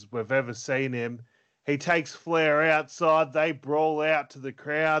aggressive as we've ever seen him. He takes Flair outside. They brawl out to the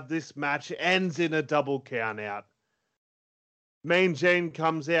crowd. This match ends in a double count out. Mean Gene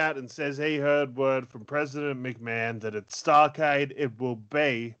comes out and says he heard word from President McMahon that at Starrcade it will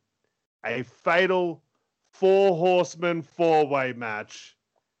be a fatal 4 horseman 4-way match.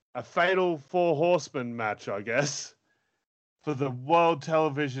 A fatal 4 horseman match, I guess, for the world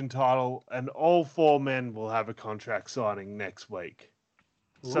television title, and all 4 men will have a contract signing next week.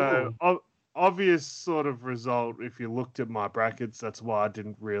 Ooh. So, obvious sort of result if you looked at my brackets. That's why I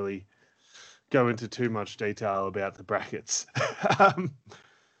didn't really go into too much detail about the brackets. Mr.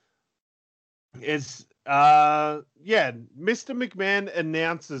 McMahon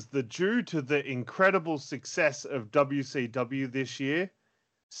announces that due to the incredible success of WCW this year,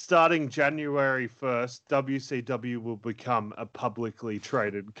 starting January 1st, WCW will become a publicly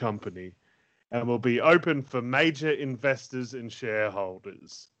traded company and will be open for major investors and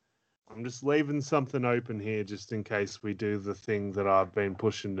shareholders. I'm just leaving something open here just in case we do the thing that I've been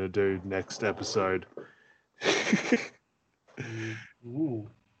pushing to do next episode. Ooh.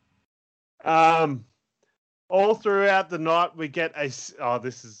 All throughout the night, we get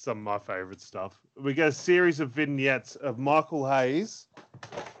this is some of my favorite stuff. We get a series of vignettes of Michael Hayes.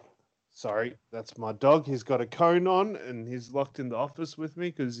 Sorry, that's my dog. He's got a cone on and he's locked in the office with me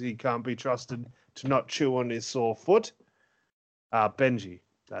because he can't be trusted to not chew on his sore foot. Benji,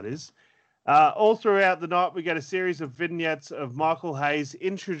 that is. All throughout the night, we get a series of vignettes of Michael Hayes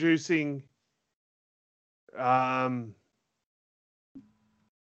introducing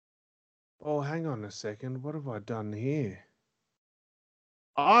oh, hang on a second. What have I done here?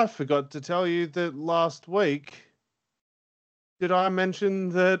 I forgot to tell you that last week, did I mention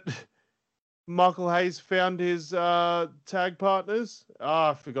that Michael Hayes found his tag partners?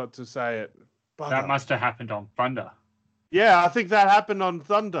 I forgot to say it. Bugger. That must have happened on Thunder. Yeah, I think that happened on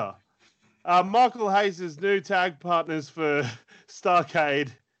Thunder. Michael Hayes' new tag partners for Starrcade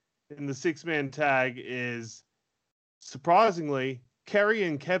in the 6-man tag is, surprisingly, Kerry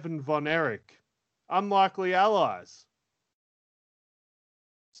and Kevin Von Erich, unlikely allies.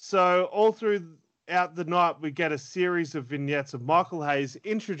 So all throughout the night, we get a series of vignettes of Michael Hayes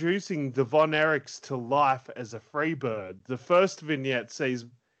introducing the Von Erichs to life as a freebird. The first vignette sees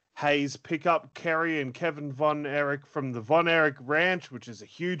Hayes pick up Kerry and Kevin Von Erich from the Von Erich Ranch, which is a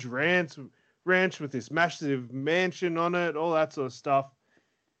huge ranch with this massive mansion on it, all that sort of stuff.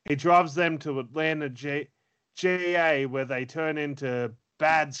 He drives them to Atlanta GA, where they turn into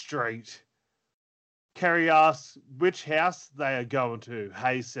Bad Street. Kerry asks which house they are going to.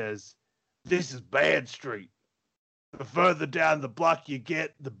 Hayes says, "This is Bad Street. The further down the block you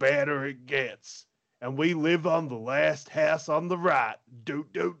get, the badder it gets. And we live on the last house on the right.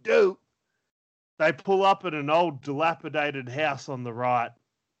 Doot, doot, doot." They pull up at an old dilapidated house on the right.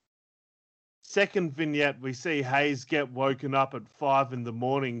 Second vignette, we see Hayes get woken up at 5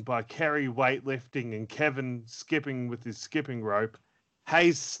 a.m. by Kerry weightlifting and Kevin skipping with his skipping rope.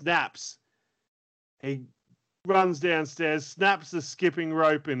 Hayes snaps. He runs downstairs, snaps the skipping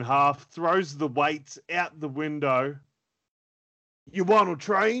rope in half, throws the weights out the window. "You want to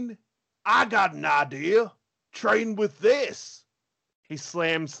train? I got an idea. Train with this." He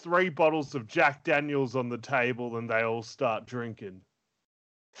slams 3 bottles of Jack Daniels on the table and they all start drinking.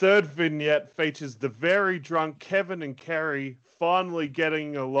 Third vignette features the very drunk Kevin and Kerry finally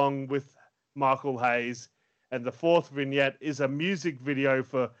getting along with Michael Hayes. And the fourth vignette is a music video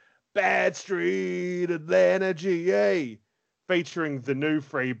for Bad Street, Atlanta, GA, featuring the new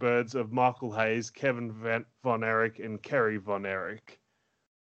Freebirds of Michael Hayes, Kevin Von Erich, and Kerry Von Erich.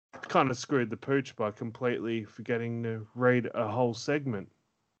 Kind of screwed the pooch by completely forgetting to read a whole segment.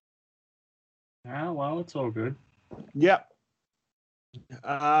 Ah, well, it's all good. Yep.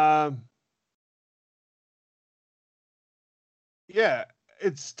 Yeah,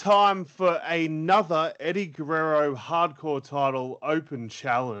 it's time for another Eddie Guerrero Hardcore Title Open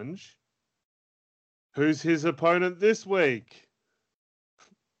Challenge. Who's his opponent this week?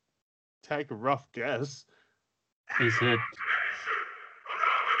 Take a rough guess. Is it?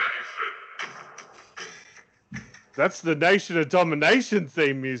 That's the Nation of Domination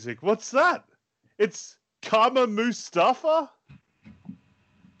theme music. What's that? It's Kama Mustafa?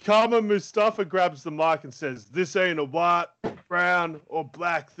 Kama Mustafa grabs the mic and says, "This ain't a white, brown, or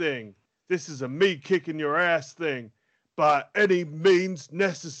black thing. This is a me kicking your ass thing. By any means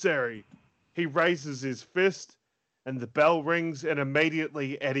necessary." He raises his fist and the bell rings, and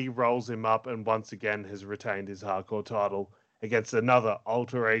immediately Eddie rolls him up and once again has retained his hardcore title against another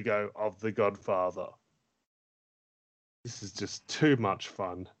alter ego of the Godfather. This is just too much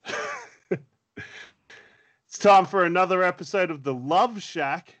fun. It's time for another episode of The Love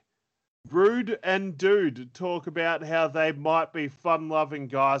Shack. Rude and Dude talk about how they might be fun-loving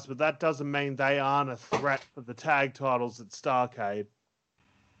guys, but that doesn't mean they aren't a threat for the tag titles at Starrcade.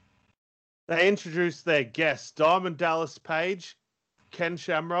 They introduce their guests, Diamond Dallas Page, Ken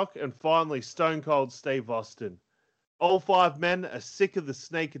Shamrock, and finally Stone Cold Steve Austin. All five men are sick of the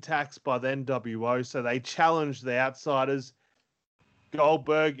sneak attacks by the NWO, so they challenge the outsiders,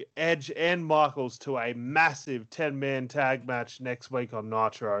 Goldberg, Edge, and Michaels to a massive 10-man tag match next week on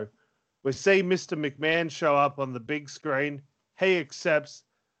Nitro. We see Mr. McMahon show up on the big screen. He accepts.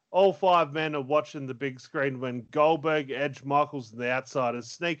 All five men are watching the big screen when Goldberg, Edge, Michaels, and the outsiders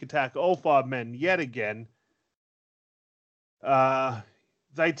sneak attack all five men yet again.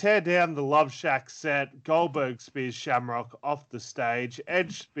 They tear down the Love Shack set. Goldberg spears Shamrock off the stage.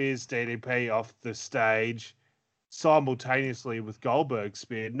 Edge spears DDP off the stage simultaneously with Goldberg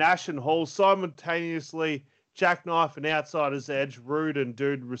spear. Nash and Hall simultaneously jackknife and Outsiders Edge, Rude and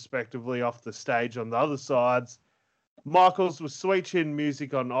Dude respectively off the stage on the other sides. Michaels with sweet chin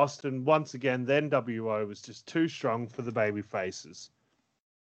music on Austin. Once again, the NWO was just too strong for the baby faces.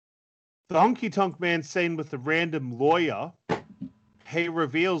 The Honky Tonk Man scene with the random lawyer. He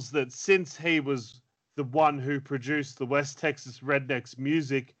reveals that since he was the one who produced the West Texas Rednecks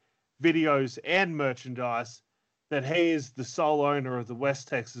music, videos, and merchandise, that he is the sole owner of the West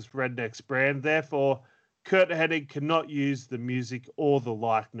Texas Rednecks brand. Therefore, Kurt Hennig cannot use the music or the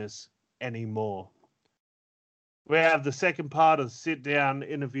likeness anymore. We have the second part of the sit-down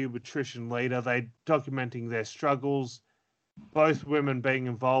interview with Trish and Lita. They documenting their struggles, both women being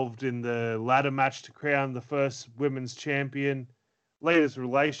involved in the ladder match to crown the first women's champion, Lita's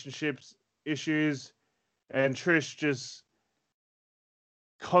relationships issues, and Trish just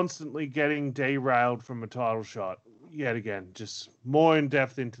constantly getting derailed from a title shot. Yet again, just more in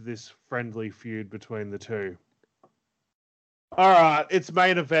depth into this friendly feud between the two. All right, it's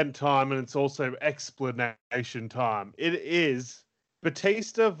main event time, and it's also explanation time. It is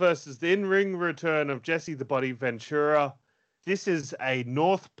Batista versus the in-ring return of Jesse the Body Ventura. This is a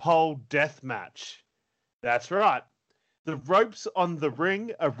North Pole death match. That's right. The ropes on the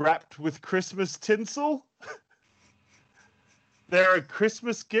ring are wrapped with Christmas tinsel. There are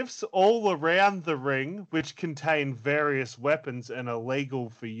Christmas gifts all around the ring, which contain various weapons and are legal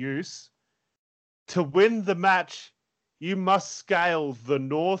for use. To win the match, you must scale the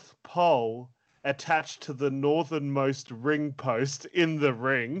North Pole attached to the northernmost ring post in the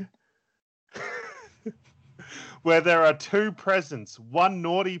ring, where there are two presents, one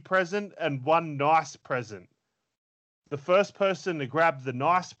naughty present and one nice present. The first person to grab the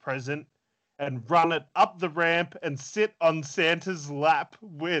nice present and run it up the ramp and sit on Santa's lap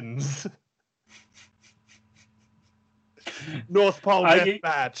wins. North Pole death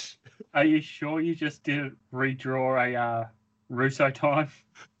match. Are you sure you just didn't redraw a Russo time?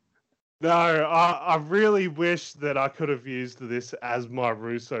 No, I really wish that I could have used this as my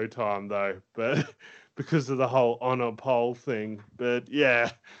Russo time, though, but because of the whole honor pole thing. But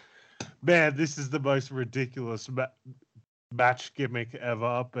yeah, man, this is the most ridiculous match gimmick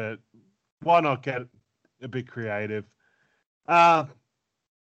ever, but why not get a bit creative?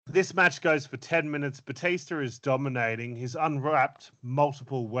 This match goes for 10 minutes. Batista is dominating. He's unwrapped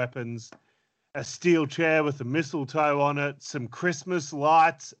multiple weapons, a steel chair with a mistletoe on it, some Christmas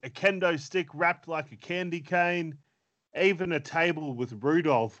lights, a kendo stick wrapped like a candy cane, even a table with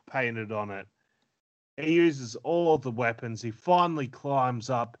Rudolph painted on it. He uses all of the weapons. He finally climbs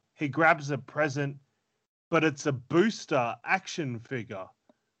up. He grabs a present, but it's a booster action figure.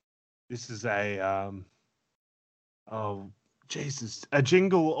 This is a, a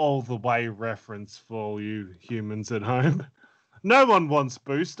Jingle All the Way reference for all you humans at home. No one wants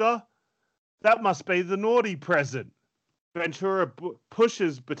Booster. That must be the naughty present. Ventura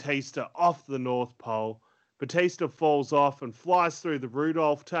pushes Batista off the North Pole. Batista falls off and flies through the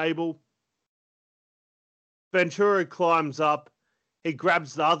Rudolph table. Ventura climbs up. He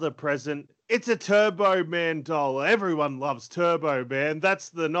grabs the other present. It's a Turbo Man doll. Everyone loves Turbo Man. That's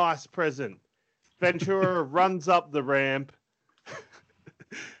the nice present. Ventura runs up the ramp.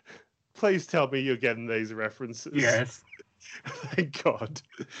 Please tell me you're getting these references. Yes. Thank God.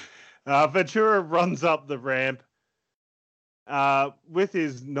 Ventura runs up the ramp with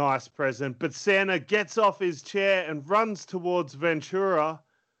his nice present, but Santa gets off his chair and runs towards Ventura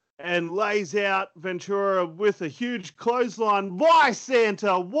and lays out Ventura with a huge clothesline. Why,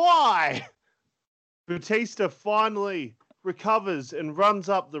 Santa? Why? Batista finally recovers and runs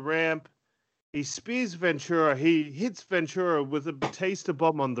up the ramp. He spears Ventura. He hits Ventura with a Batista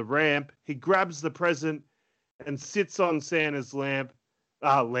bomb on the ramp. He grabs the present and sits on Santa's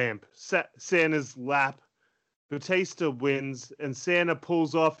Santa's lap. Batista wins, and Santa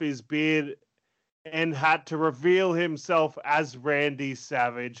pulls off his beard and hat to reveal himself as Randy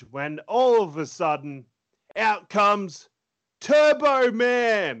Savage when all of a sudden, out comes Turbo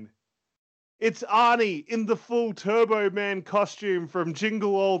Man. It's Arnie in the full Turbo Man costume from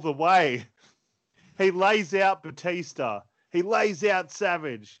Jingle All the Way. He lays out Batista. He lays out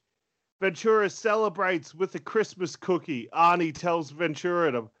Savage. Ventura celebrates with a Christmas cookie. Arnie tells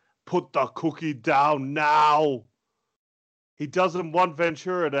Ventura to put the cookie down now. He doesn't want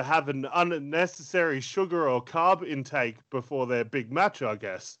Ventura to have an unnecessary sugar or carb intake before their big match, I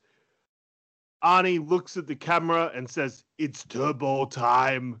guess. Arnie looks at the camera and says, "It's turbo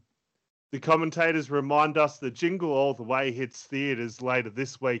time." The commentators remind us that Jingle All the Way hits theaters later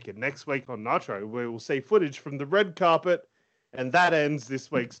this week, and next week on Nitro, we will see footage from the red carpet, and that ends this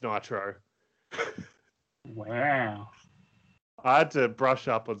week's Nitro. Wow. I had to brush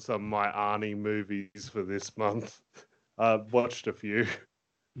up on some of my Arnie movies for this month. I've watched a few.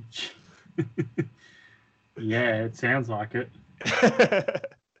 Yeah, it sounds like it.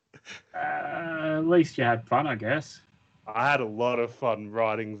 At least you had fun, I guess. I had a lot of fun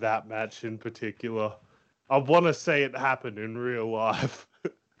writing that match in particular. I want to see it happen in real life.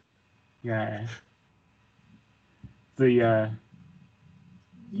 Yeah. The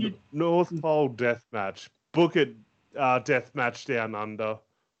North Pole death match. Book it, death match down under.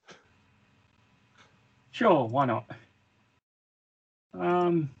 Sure, why not?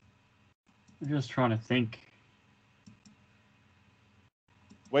 I'm just trying to think.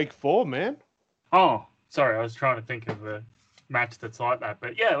 Week 4, man. Oh, sorry, I was trying to think of a match that's like that,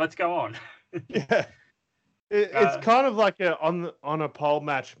 but yeah, let's go on. Yeah, it's kind of like a on a pole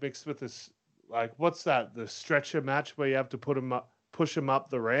match mixed with this. Like, what's that? The stretcher match where you have to push him up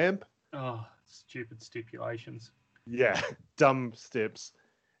the ramp. Oh, stupid stipulations. Yeah, dumb steps.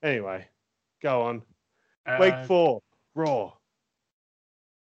 Anyway, go on. Week 4, Raw.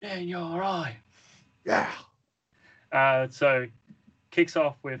 Yeah, you're all right. Yeah. So, kicks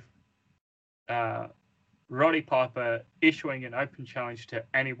off with Roddy Piper issuing an open challenge to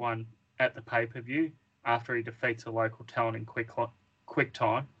anyone at the pay-per-view after he defeats a local talent in quick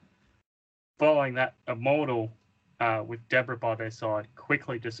time. Following that, Immortal, with Deborah by their side,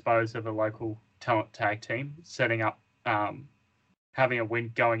 quickly dispose of a local talent tag team, setting up having a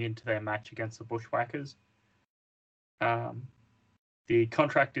win going into their match against the Bushwhackers. The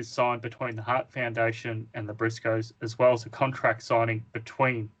contract is signed between the Hart Foundation and the Briscoes, as well as a contract signing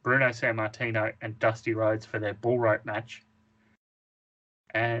between Bruno Sammartino and Dusty Rhodes for their bull rope match.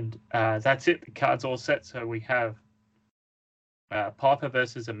 And that's it. The card's all set. So we have Piper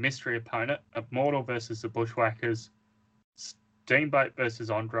versus a mystery opponent, Immortal versus the Bushwhackers, Steamboat versus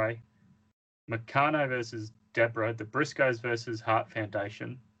Andre, Meccano versus Deborah, the Briscoes versus Hart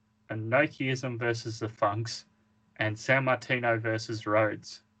Foundation, Enochiism versus the Funks, and Sammartino versus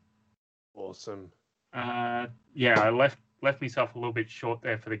Rhodes. Awesome. Yeah, I left myself a little bit short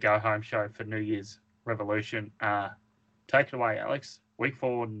there for the go-home show for New Year's Revolution. Take it away, Alex. Week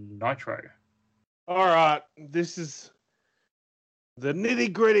 4 Nitro. All right, this is the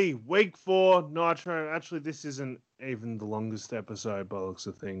nitty-gritty Week 4 Nitro. Actually, this isn't even the longest episode by the looks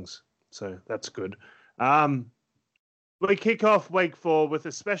of things, so that's good. We kick off Week 4 with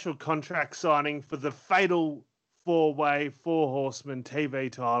a special contract signing for the fatal four-way, Four Horsemen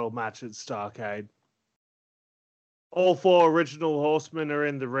TV title match at Starrcade. All 4 original Horsemen are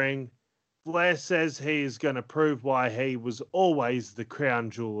in the ring. Flair says he is going to prove why he was always the crown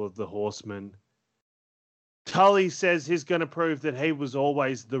jewel of the Horsemen. Tully says he's going to prove that he was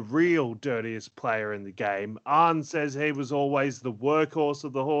always the real dirtiest player in the game. Arn says he was always the workhorse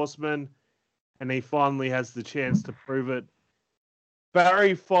of the Horsemen, and he finally has the chance to prove it.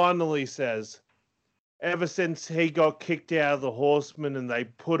 Barry finally says, ever since he got kicked out of the Horsemen and they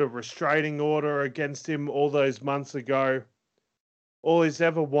put a restraining order against him all those months ago, all he's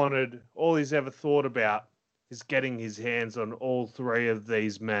ever wanted, all he's ever thought about is getting his hands on all 3 of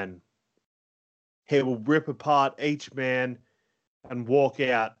these men. He will rip apart each man and walk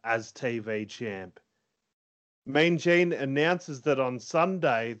out as TV champ. Mean Gene announces that on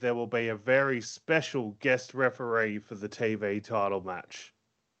Sunday there will be a very special guest referee for the TV title match.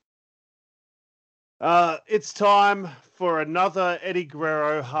 It's time for another Eddie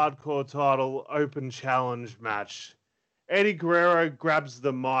Guerrero Hardcore Title Open Challenge match. Eddie Guerrero grabs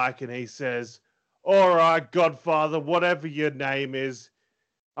the mic and he says, "All right, Godfather, whatever your name is,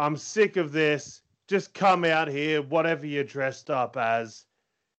 I'm sick of this. Just come out here, whatever you're dressed up as.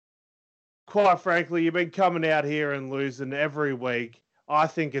 Quite frankly, you've been coming out here and losing every week. I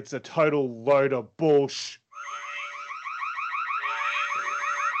think it's a total load of bullshit."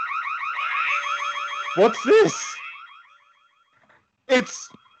 What's this? It's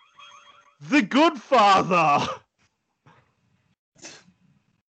the Good Father.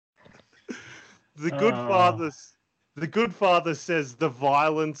 The Good Father says the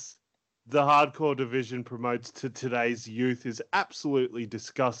violence the hardcore division promotes to today's youth is absolutely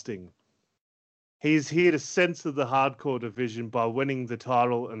disgusting. He's here to censor the hardcore division by winning the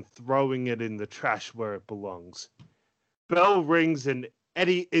title and throwing it in the trash where it belongs. Bell rings and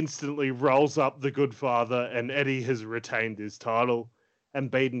Eddie instantly rolls up the Good Father, and Eddie has retained his title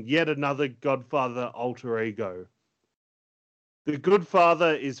and beaten yet another Godfather alter ego. The Good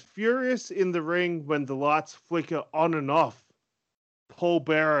Father is furious in the ring when the lights flicker on and off. Paul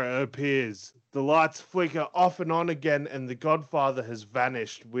Bearer appears. The lights flicker off and on again, and the Godfather has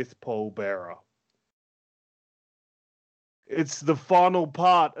vanished with Paul Bearer. It's the final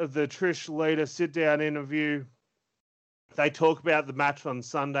part of the Trish Lita sit-down interview. They talk about the match on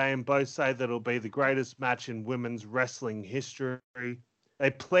Sunday and both say that it'll be the greatest match in women's wrestling history.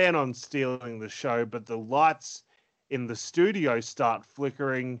 They plan on stealing the show, but the lights in the studio start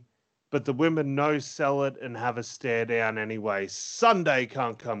flickering, but the women no-sell it and have a stare down anyway. Sunday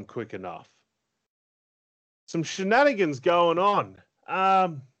can't come quick enough. Some shenanigans going on.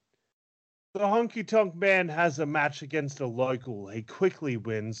 The Honky Tonk Man has a match against a local. He quickly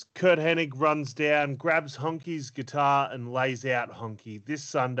wins. Kurt Hennig runs down, grabs Honky's guitar, and lays out Honky. This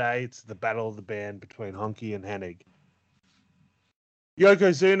Sunday, it's the battle of the band between Honky and Hennig.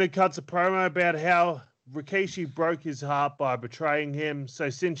 Yokozuna cuts a promo about how Rikishi broke his heart by betraying him. So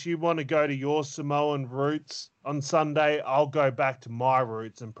since you want to go to your Samoan roots on Sunday, I'll go back to my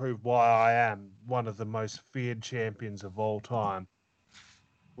roots and prove why I am one of the most feared champions of all time.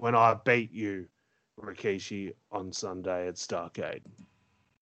 When I beat you, Rikishi, on Sunday at Starrcade.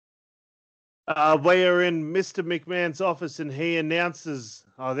 We are in Mr. McMahon's office and he announces,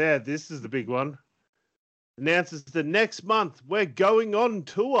 this is the big one. Announces that next month we're going on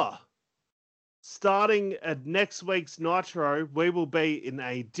tour. Starting at next week's Nitro, we will be in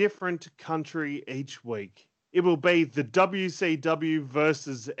a different country each week. It will be the WCW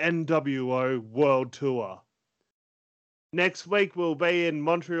versus NWO World Tour. Next week, we'll be in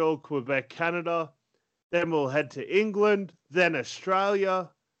Montreal, Quebec, Canada. Then we'll head to England, then Australia,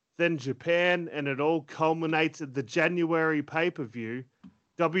 then Japan, and it all culminates at the January pay-per-view,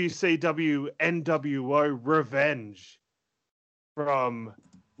 WCW NWO Revenge,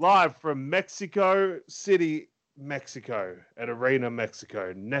 live from Mexico City, Mexico, at Arena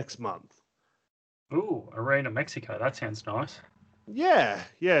Mexico next month. Ooh, Arena Mexico. That sounds nice. Yeah.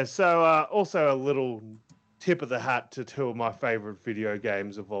 So also a little tip of the hat to two of my favorite video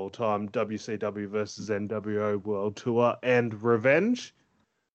games of all time, WCW versus NWO World Tour and Revenge.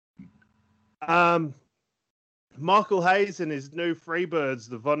 Michael Hayes and his new Freebirds,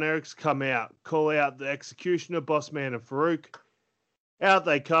 the Von Erichs, come out, call out the Executioner, Bossman, and Farouk. Out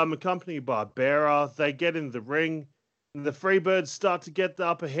they come, accompanied by Bearer. They get in the ring. And the Freebirds start to get the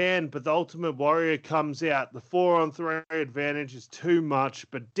upper hand, but the Ultimate Warrior comes out. The 4-on-3 advantage is too much,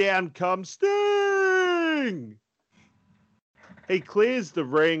 but down comes Sting! He clears the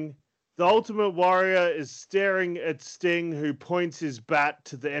ring. The Ultimate Warrior is staring at Sting, who points his bat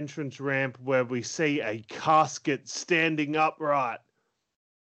to the entrance ramp where we see a casket standing upright.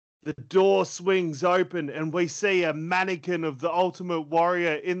 The door swings open and we see a mannequin of the Ultimate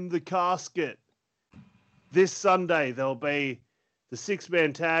Warrior in the casket. This Sunday, there'll be the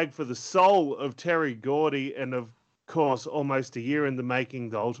 6-man tag for the soul of Terry Gordy and, of course, almost a year in the making,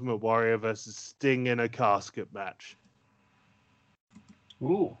 the Ultimate Warrior versus Sting in a casket match.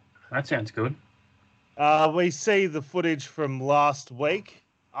 Ooh, that sounds good. We see the footage from last week.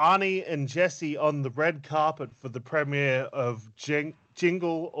 Arnie and Jesse on the red carpet for the premiere of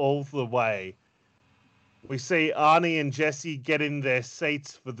Jingle All the Way. We see Arnie and Jesse get in their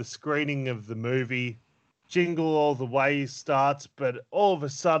seats for the screening of the movie. Jingle All the Way starts, but all of a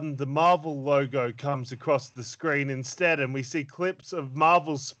sudden the Marvel logo comes across the screen instead, and we see clips of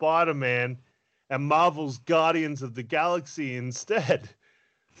Marvel's Spider-Man and Marvel's Guardians of the Galaxy instead.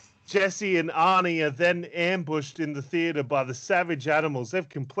 Jesse and Arnie are then ambushed in the theater by the savage animals. They've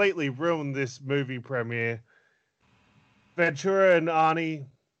completely ruined this movie premiere. Ventura and Arnie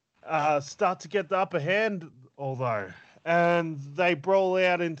start to get the upper hand, and they brawl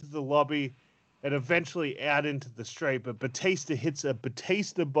out into the lobby and eventually out into the street. But Batista hits a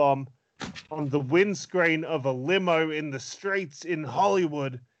Batista bomb on the windscreen of a limo in the streets in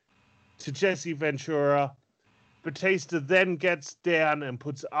Hollywood to Jesse Ventura. Batista then gets down and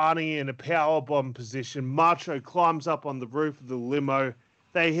puts Arnie in a powerbomb position. Macho climbs up on the roof of the limo.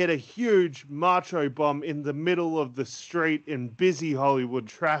 They hit a huge Macho bomb in the middle of the street in busy Hollywood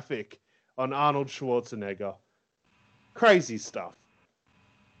traffic on Arnold Schwarzenegger. Crazy stuff.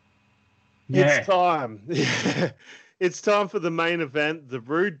 Yeah. It's time. It's time for the main event. The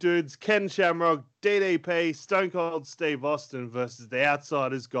Rude Dudes, Ken Shamrock, DDP, Stone Cold Steve Austin versus the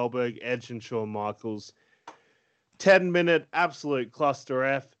Outsiders, Goldberg, Edge, and Shawn Michaels. 10-minute absolute cluster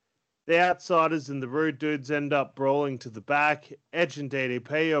F. The Outsiders and the Rude Dudes end up brawling to the back. Edge and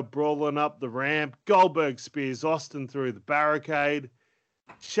DDP are brawling up the ramp. Goldberg spears Austin through the barricade.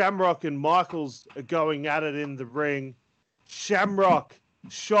 Shamrock and Michaels are going at it in the ring. Shamrock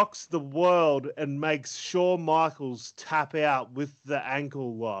shocks the world and makes Shawn Michaels tap out with the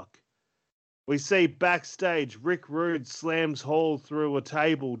ankle lock. We see backstage, Rick Rude slams Hall through a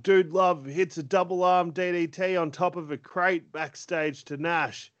table. Dude Love hits a double arm DDT on top of a crate backstage to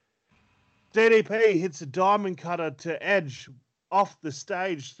Nash. DDP hits a diamond cutter to Edge off the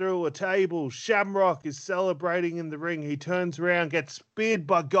stage through a table. Shamrock is celebrating in the ring. He turns around, gets speared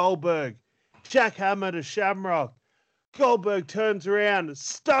by Goldberg. Jackhammer to Shamrock. Goldberg turns around,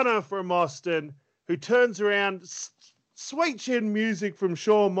 stunner from Austin, who turns around, sweet chin music from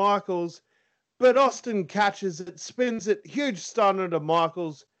Shawn Michaels, but Austin catches it, spins it, huge stunner to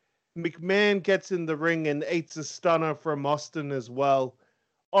Michaels. McMahon gets in the ring and eats a stunner from Austin as well.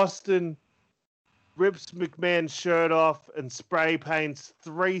 Austin rips McMahon's shirt off and spray paints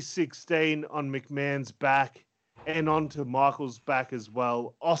 316 on McMahon's back and onto Michaels' back as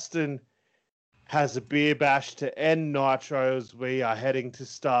well. Austin has a beer bash to end Nitro as we are heading to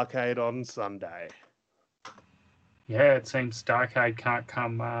Starrcade on Sunday. Yeah, it seems Starrcade can't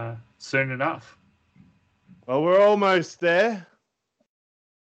come soon enough. Well, we're almost there.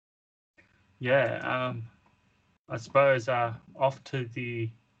 Yeah, I suppose off to the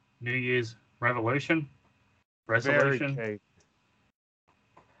New Year's resolution, Very key.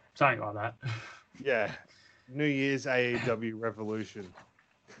 something like that. Yeah, New Year's AEW Revolution.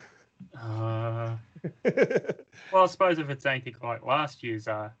 Well, I suppose if it's anything like last year's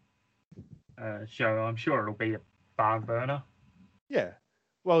show, I'm sure it'll be a barn burner. Yeah.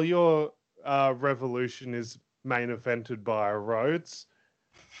 Well, your Revolution is main evented by Rhodes.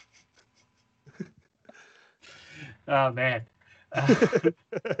 Oh man!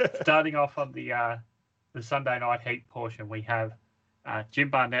 Starting off on the Sunday Night Heat portion, we have Jim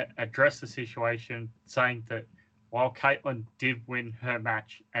Barnett address the situation, saying that while Caitlyn did win her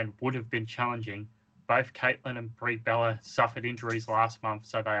match and would have been challenging, both Caitlyn and Brie Bella suffered injuries last month,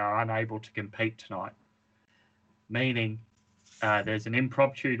 so they are unable to compete tonight. Meaning, there's an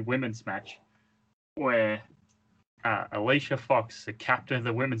impromptu women's match where Alicia Fox, the captain of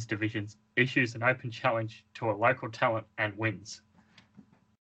the women's divisions, issues an open challenge to a local talent and wins.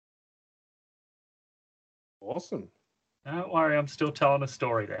 Awesome. Don't worry, I'm still telling a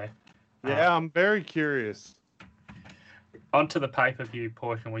story there. Yeah, I'm very curious. Onto the pay-per-view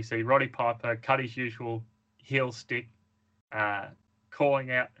portion, we see Roddy Piper cut his usual heel stick,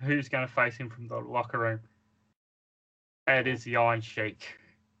 calling out who's going to face him from the locker room. It is the Iron Sheik,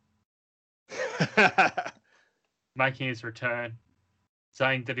 making his return,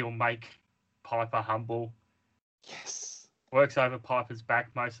 saying that he'll make Piper humble. Yes. Works over Piper's back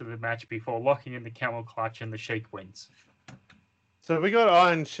most of the match before locking in the camel clutch, and the Sheik wins. So we got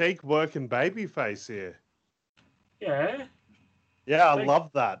Iron Sheik working babyface here. Yeah. Yeah, I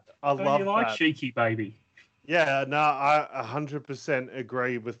love that. I Don't love you like that. Sheiky baby? Yeah, no, I 100%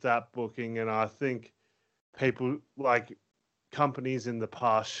 agree with that booking, and I think people, like companies in the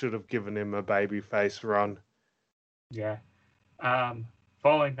past, should have given him a babyface run. Yeah.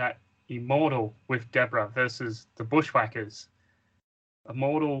 Following that, Immortal with Deborah versus the Bushwhackers.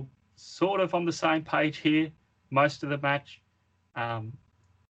 Immortal sort of on the same page here, most of the match.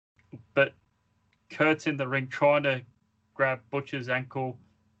 But Kurt's in the ring trying to grab Butcher's ankle.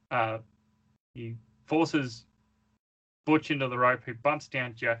 He forces Butch into the rope, who bumps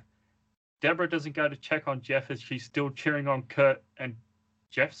down Jeff. Deborah doesn't go to check on Jeff as she's still cheering on Kurt, and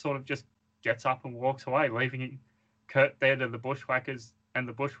Jeff sort of just gets up and walks away, leaving Kurt there to the Bushwhackers. and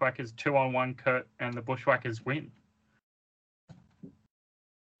the Bushwhackers 2-on-1. Kurt and the Bushwhackers win.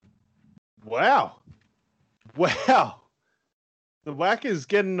 Wow. Wow. The Whackers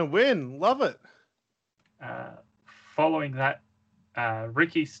getting a win. Love it. Following that,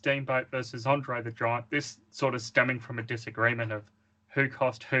 Ricky Steamboat versus Andre the Giant. This sort of stemming from a disagreement of who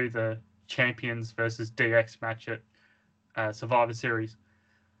cost who the champions versus DX match at Survivor Series.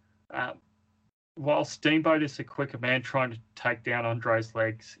 While Steamboat is a quicker man trying to take down Andre's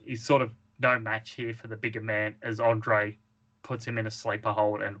legs, he's sort of no match here for the bigger man as Andre puts him in a sleeper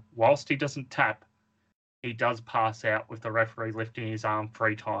hold. And whilst he doesn't tap, he does pass out with the referee lifting his arm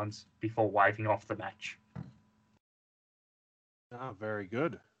 3 times before waving off the match. Ah, very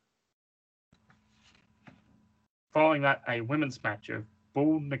good. Following that, a women's match of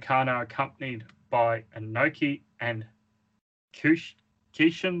Bull Nakano accompanied by Inoki and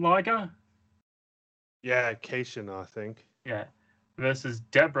Kishin Liger. Yeah, Keishan, I think. Yeah. Versus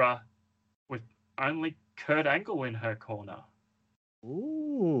Deborah with only Kurt Angle in her corner.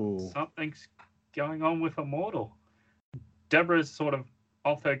 Ooh. Something's going on with Immortal. Deborah's sort of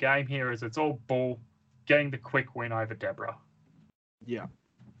off her game here as it's all Bull getting the quick win over Deborah. Yeah.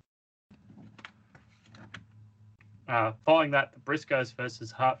 Following that, the Briscoes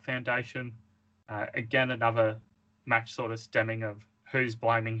versus Hart Foundation. Again, another match sort of stemming of who's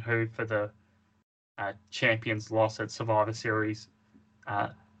blaming who for the champions' loss at Survivor Series,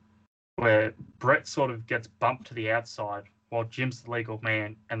 where Brett sort of gets bumped to the outside while Jim's the legal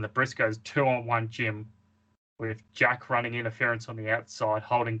man, and the Briscoes 2-on-1 Jim with Jack running interference on the outside,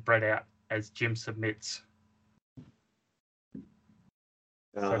 holding Brett out as Jim submits.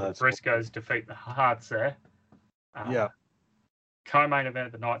 So the Briscoes defeat the Harts there. Yeah. Co-main event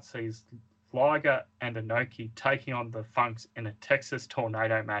of the night sees Liger and Inoki taking on the Funks in a Texas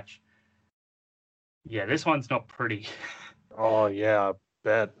Tornado match. Yeah, this one's not pretty. Oh, yeah, I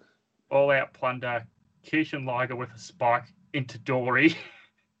bet. All-out plunder. Kishin Liger with a spike into Dory.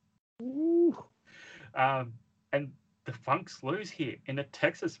 Ooh. And the Funks lose here in a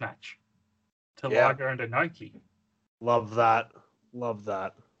Texas match to Yeah. Liger and Inoki. Love that. Love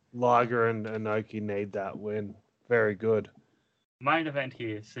that. Liger and Inoki need that win. Very good. Main event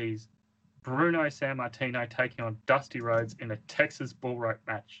here sees Bruno Sammartino taking on Dusty Rhodes in a Texas bull rope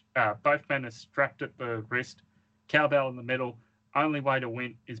match. Both men are strapped at the wrist, cowbell in the middle. Only way to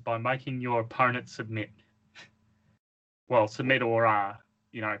win is by making your opponent submit. Well, submit or,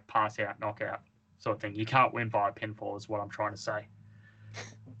 pass out, knockout sort of thing. You can't win via pinfall is what I'm trying to say.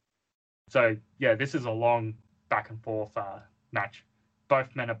 So, yeah, this is a long back and forth match.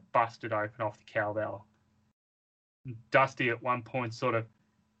 Both men are busted open off the cowbell. Dusty at one point sort of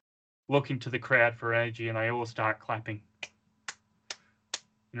looking to the crowd for energy, and they all start clapping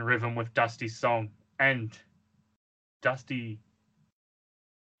in rhythm with Dusty's song. And Dusty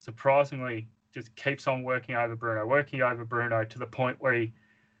surprisingly just keeps on working over Bruno to the point where he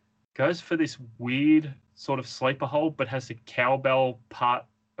goes for this weird sort of sleeper hold, but has the cowbell part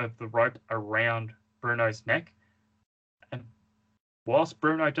of the rope around Bruno's neck. And whilst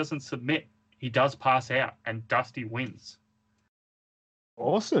Bruno doesn't submit, he does pass out, and Dusty wins.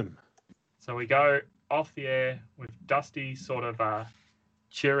 Awesome. So we go off the air with Dusty sort of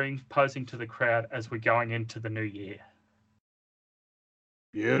cheering, posing to the crowd as we're going into the new year.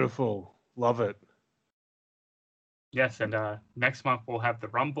 Beautiful. Love it. Yes, and next month we'll have the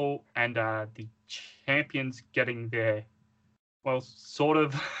Rumble and the champions getting their, well, sort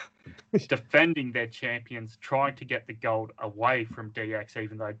of defending their champions, trying to get the gold away from DX,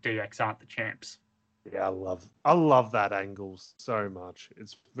 even though DX aren't the champs. Yeah, I love that angle so much.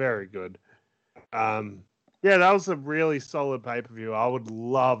 It's very good. Yeah, that was a really solid pay-per-view. I would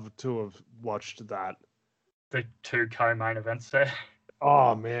love to have watched that. The 2 co-main events there.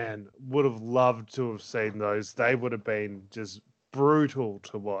 Oh man, would have loved to have seen those. They would have been just brutal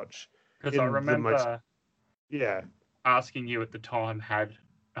to watch. Because I remember asking you at the time, had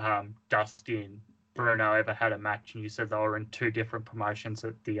Dusty and Bruno ever had a match, and you said they were in 2 different promotions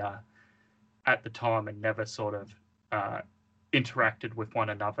at the time and never sort of interacted with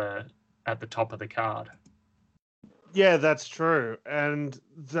one another at the top of the card. Yeah, that's true. And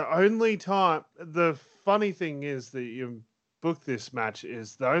the only time, the funny thing is that you booked this match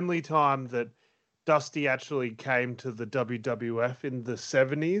is the only time that Dusty actually came to the WWF in the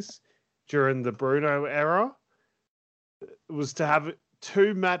 70s during the Bruno era was to have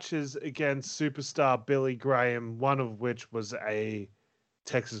 2 matches against superstar Billy Graham, one of which was a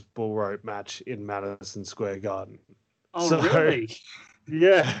Texas bull rope match in Madison Square Garden. Oh, really?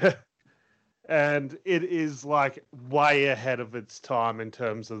 Yeah. And it is like way ahead of its time in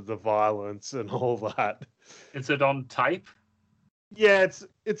terms of the violence and all that. Is it on tape? Yeah,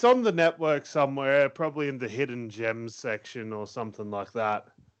 it's on the network somewhere, probably in the hidden gems section or something like that.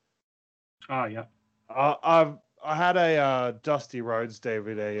 Oh, yeah. I had a Dusty Rhodes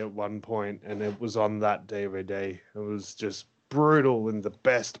DVD at one point, and it was on that DVD. It was just brutal in the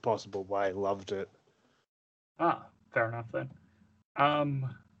best possible way. Loved it. Ah, fair enough then.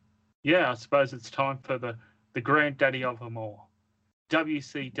 Yeah, I suppose it's time for the granddaddy of them all.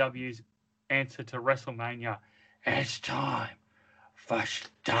 WCW's answer to WrestleMania. It's time for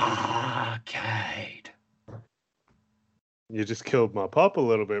Starcade. You just killed my pop a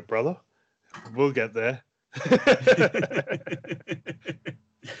little bit, brother. We'll get there.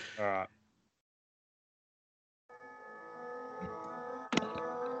 All right.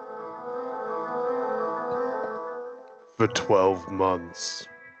 For 12 months,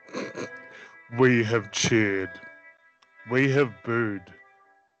 we have cheered, we have booed,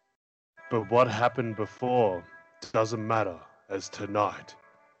 but what happened before doesn't matter, as tonight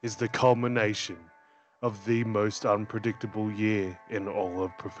is the culmination of the most unpredictable year in all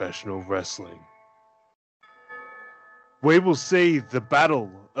of professional wrestling. We will see the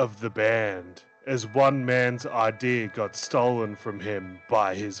battle of the band as one man's idea got stolen from him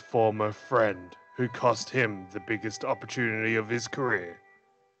by his former friend, who cost him the biggest opportunity of his career.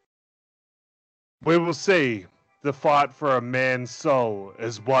 We will see the fight for a man's soul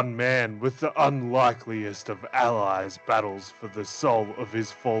as one man with the unlikeliest of allies battles for the soul of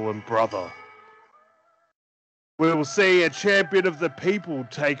his fallen brother. We will see a champion of the people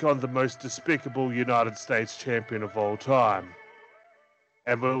take on the most despicable United States champion of all time.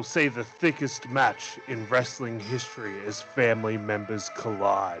 And we'll see the thickest match in wrestling history as family members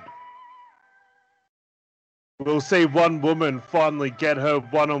collide. We'll see one woman finally get her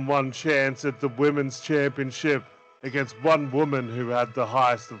one-on-one chance at the Women's Championship against one woman who had the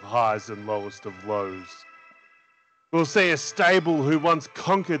highest of highs and lowest of lows. We'll see a stable who once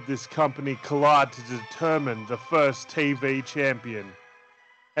conquered this company collide to determine the first TV champion.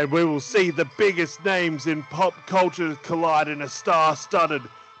 And we will see the biggest names in pop culture collide in a star-studded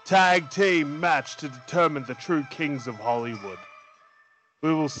tag team match to determine the true kings of Hollywood.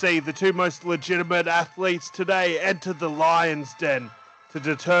 We will see the two most legitimate athletes today enter the lion's den to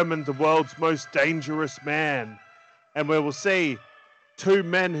determine the world's most dangerous man. And we will see two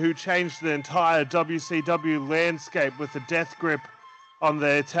men who changed the entire WCW landscape with a death grip on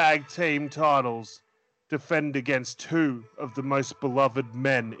their tag team titles defend against two of the most beloved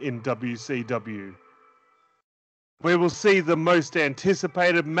men in WCW. We will see the most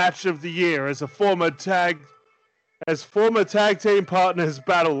anticipated match of the year as former tag team partners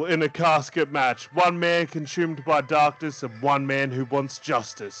battle in a casket match. One man consumed by darkness and one man who wants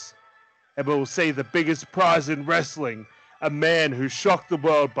justice. And we will see the biggest prize in wrestling, a man who shocked the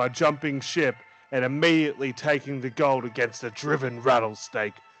world by jumping ship and immediately taking the gold against a driven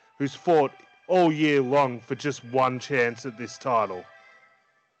rattlesnake who's fought all year long for just one chance at this title.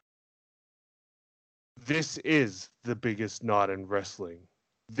 This is the biggest night in wrestling.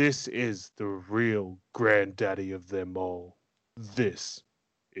 This is the real granddaddy of them all. This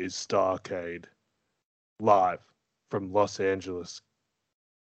is Starcade. Live from Los Angeles.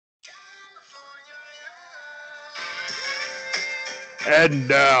 And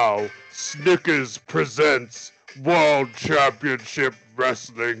now, Snickers presents World Championship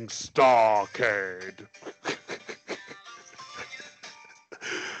Wrestling Starcade.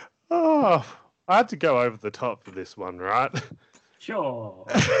 Oh, I had to go over the top for this one, right? Sure.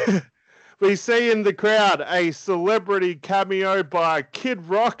 We see in the crowd a celebrity cameo by Kid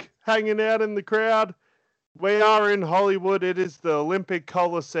Rock hanging out in the crowd. We are in Hollywood. It is the Olympic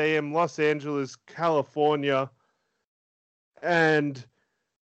Coliseum, Los Angeles, California. And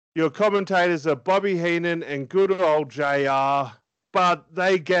your commentators are Bobby Heenan and good old JR, but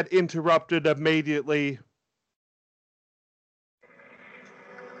they get interrupted immediately.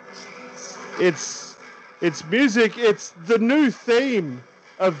 It's music. It's the new theme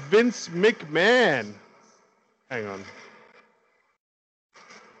of Vince McMahon. Hang on.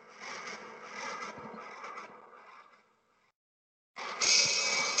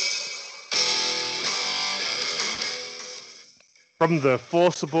 From the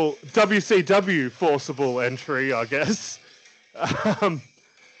forcible WCW forcible entry, I guess.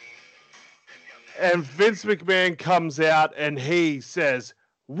 And Vince McMahon comes out and he says,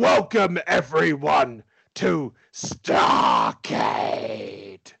 "Welcome everyone to Starcade."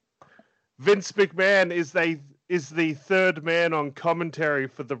 Vince McMahon is the third man on commentary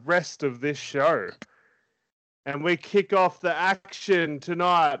for the rest of this show. And we kick off the action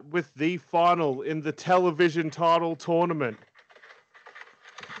tonight with the final in the television title tournament.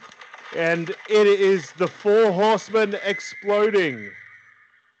 And it is the Four Horsemen exploding.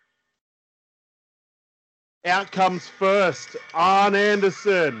 Out comes first Arn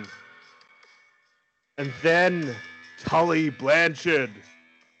Anderson. And then Tully Blanchard.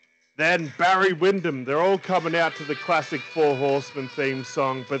 Then Barry Windham. They're all coming out to the classic Four Horsemen theme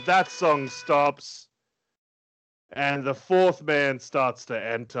song, but that song stops. And the fourth man starts to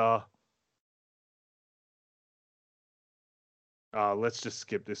enter. Let's just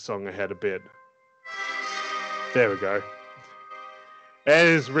skip this song ahead a bit. There we go. It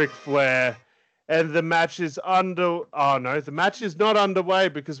is Ric Flair. And the match is the match is not underway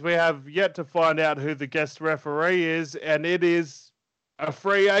because we have yet to find out who the guest referee is, and it is a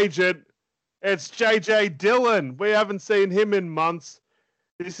free agent. It's JJ Dillon. We haven't seen him in months.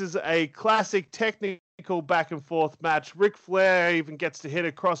 This is a classic technical back and forth match. Ric Flair even gets to hit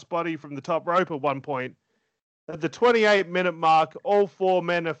a crossbody from the top rope at one point. At the 28-minute mark, all four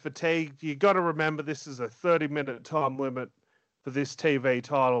men are fatigued. You got to remember this is a 30-minute time limit for this TV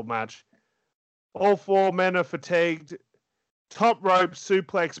title match. All four men are fatigued. Top rope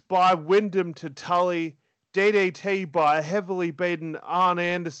suplex by Windham to Tully. DDT by a heavily beaten Arn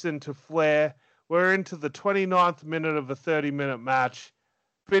Anderson to Flair. We're into the 29th minute of a 30-minute match.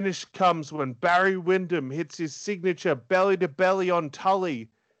 Finish comes when Barry Windham hits his signature belly-to-belly on Tully.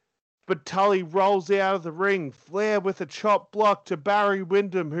 But Tully rolls out of the ring. Flair with a chop block to Barry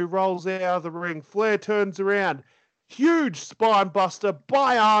Windham, who rolls out of the ring. Flair turns around. Huge spine buster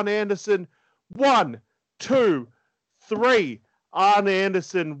by Arn Anderson. 1, 2, 3. Arn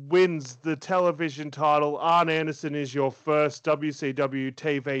Anderson wins the television title. Arn Anderson is your first WCW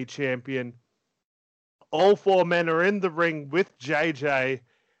TV champion. All four men are in the ring with JJ.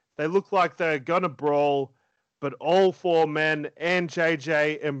 They look like they're going to brawl, but all four men and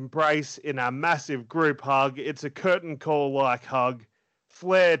JJ embrace in a massive group hug. It's a curtain call-like hug.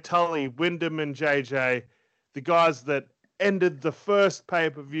 Flair, Tully, Windham, and JJ, the guys that ended the first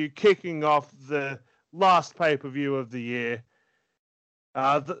pay-per-view, kicking off the last pay-per-view of the year.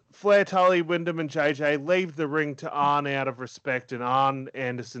 Flair, Tully, Windham, and JJ leave the ring to Arn out of respect, and Arn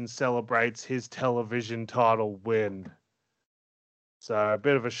Anderson celebrates his television title win. So a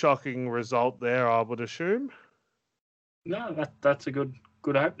bit of a shocking result there, I would assume. No, that's a good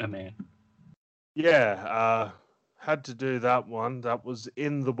opener, man. Yeah, had to do that one. That was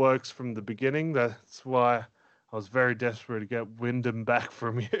in the works from the beginning. That's why I was very desperate to get Windham back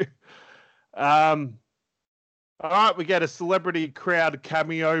from you. All right, we get a celebrity crowd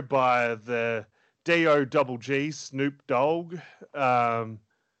cameo by the D.O.G.G. Snoop Dogg. And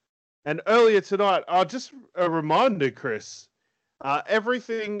earlier tonight, just a reminder, Chris,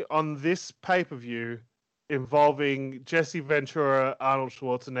 everything on this pay-per-view involving Jesse Ventura, Arnold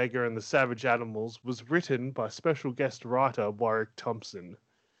Schwarzenegger, and the Savage Animals was written by special guest writer Warwick Thompson.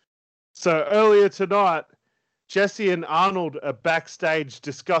 So earlier tonight, Jesse and Arnold are backstage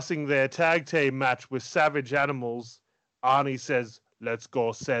discussing their tag team match with Savage Animals. Arnie says, "Let's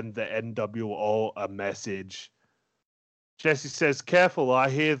go send the NWO a message." Jesse says, "Careful, I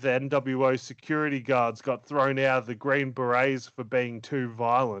hear the NWO security guards got thrown out of the Green Berets for being too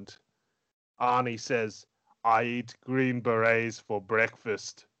violent." Arnie says, "I eat Green Berets for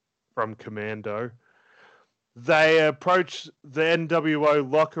breakfast," from Commando. They approach the NWO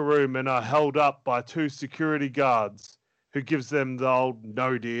locker room and are held up by two security guards who gives them the old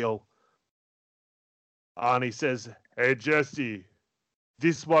no deal. Arnie says, "Hey Jesse,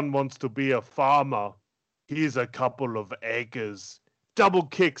 this one wants to be a farmer. Here's a couple of acres." Double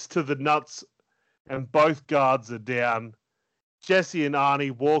kicks to the nuts and both guards are down. Jesse and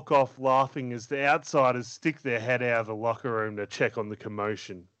Arnie walk off laughing as the outsiders stick their head out of the locker room to check on the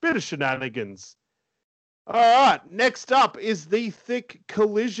commotion. Bit of shenanigans. All right, next up is the Thick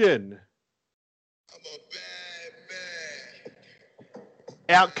Collision. I'm a bad man.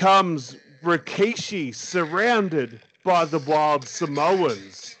 Out comes Rikishi, surrounded by the Wild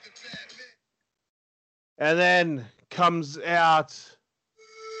Samoans. And then comes out...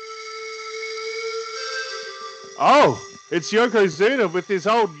 Oh, it's Yokozuna with his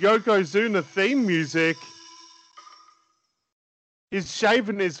old Yokozuna theme music. He's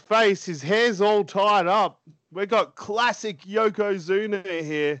shaving his face. His hair's all tied up. We got classic Yokozuna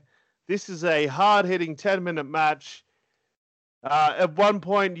here. This is a hard-hitting 10-minute match. At one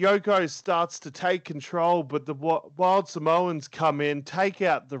point, Yoko starts to take control, but the Wild Samoans come in, take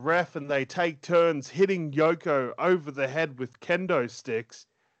out the ref, and they take turns hitting Yoko over the head with kendo sticks.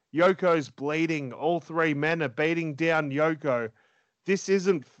 Yoko's bleeding. All three men are beating down Yoko. This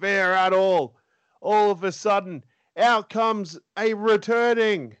isn't fair at all. All of a sudden, out comes a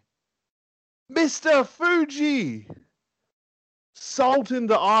returning Mr. Fuji. Salt in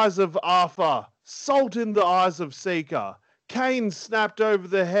the eyes of Arthur. Salt in the eyes of Seeker. Kane snapped over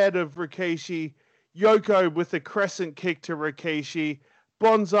the head of Rikishi. Yoko with a crescent kick to Rikishi.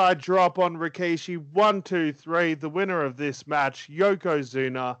 Bonsai drop on Rikishi. 1, 2, 3. The winner of this match,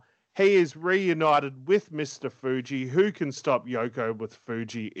 Yokozuna. He is reunited with Mr. Fuji. Who can stop Yoko with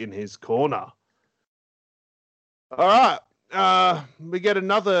Fuji in his corner? All right. We get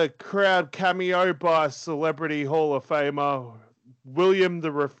another crowd cameo by Celebrity Hall of Famer William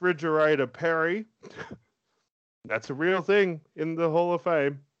the Refrigerator Perry. That's a real thing in the Hall of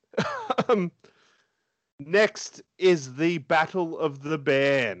Fame. Next is the Battle of the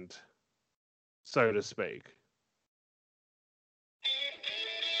Band, so to speak.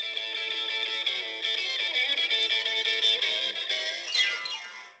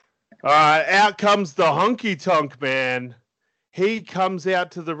 All right, out comes the Honky Tonk Man. He comes out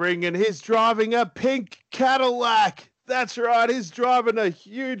to the ring and he's driving a pink Cadillac. That's right, he's driving a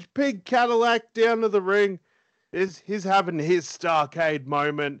huge pink Cadillac down to the ring. He's having his Starrcade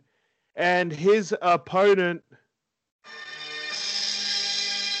moment. And his opponent...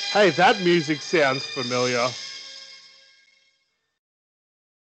 Hey, that music sounds familiar.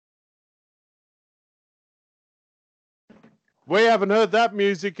 We haven't heard that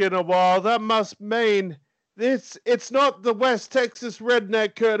music in a while. That must mean it's not the West Texas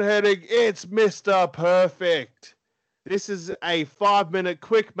redneck Kurt Hennig. It's Mr. Perfect. This is a 5-minute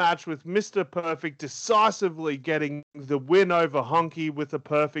quick match with Mr. Perfect decisively getting the win over Honky with a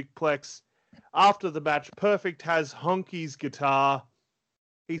perfect plex. After the match, Perfect has Honky's guitar.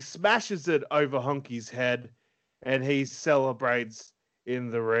 He smashes it over Honky's head and he celebrates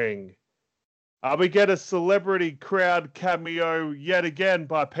in the ring. We get a celebrity crowd cameo yet again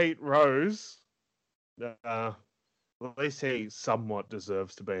by Pete Rose. At least he somewhat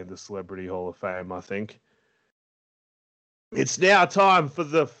deserves to be in the Celebrity Hall of Fame, I think. It's now time for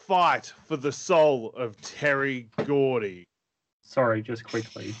the fight for the soul of Terry Gordy. Sorry, just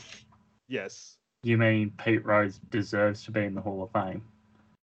quickly. Yes. You mean Pete Rose deserves to be in the Hall of Fame?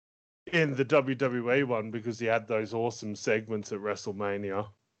 In the WWE one, because he had those awesome segments at WrestleMania.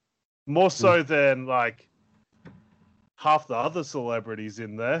 More so than, like, half the other celebrities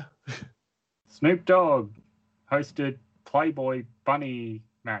in there. Snoop Dogg hosted Playboy Bunny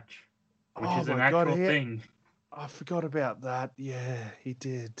match, which is an actual thing. I forgot about that. Yeah, he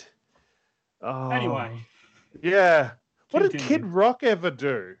did. Oh. Anyway. Yeah. What did Continue. Kid Rock ever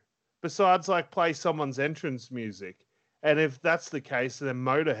do? Besides, like, play someone's entrance music. And if that's the case, then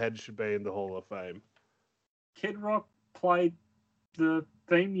Motorhead should be in the Hall of Fame. Kid Rock played the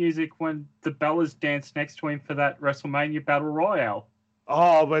theme music when the Bellas danced next to him for that WrestleMania Battle Royale.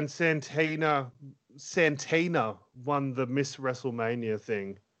 Oh, when Santina won the Miss WrestleMania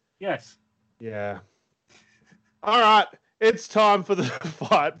thing. Yes. Yeah. All right. It's time for the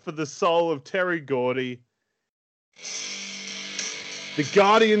fight for the soul of Terry Gordy. The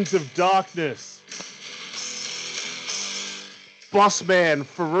Guardians of Darkness. Bossman,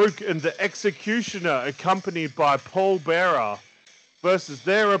 Farouk, and the Executioner, accompanied by Paul Bearer, versus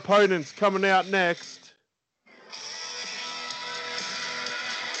their opponents coming out next.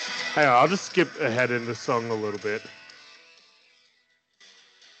 Hang on, I'll just skip ahead in the song a little bit.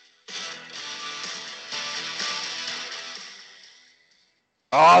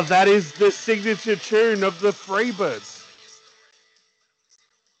 Oh, that is the signature tune of the Freebirds.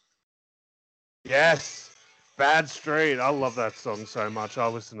 Yes. Bad Street. I love that song so much. I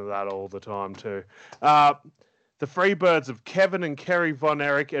listen to that all the time too. The Freebirds of Kevin and Kerry Von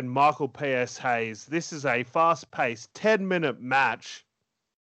Erich and Michael P.S. Hayes. This is a fast-paced 10-minute match.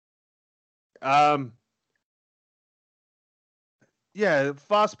 Fast-paced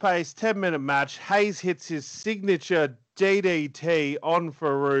 10-minute match. Hayes hits his signature DDT on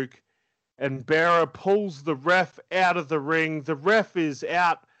Farouk, and Bearer pulls the ref out of the ring. The ref is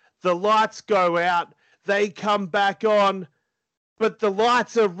out. The lights go out. They come back on, but the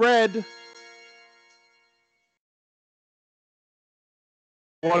lights are red.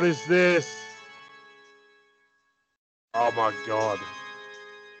 What is this? Oh my God.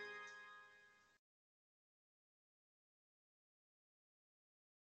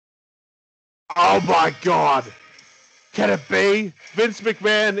 Oh my God. Can it be? Vince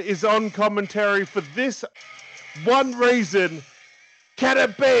McMahon is on commentary for this one reason. Can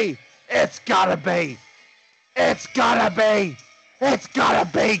it be? It's gotta be. It's gotta be. It's gotta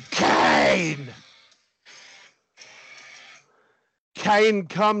be Kane. Kane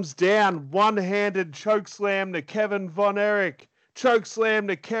comes down, one-handed chokeslam to Kevin Von Erich, chokeslam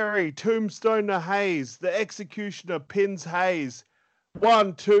to Kerry, tombstone to Hayes, the Executioner pins Hayes.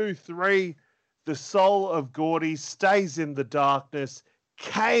 1, 2, 3. The soul of Gordy stays in the darkness.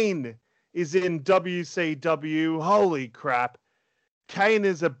 Kane is in WCW. Holy crap. Kane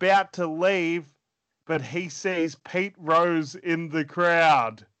is about to leave, but he sees Pete Rose in the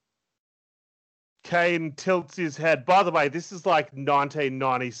crowd. Kane tilts his head. By the way, this is like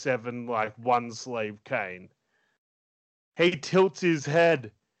 1997, like one sleeve Kane. He tilts his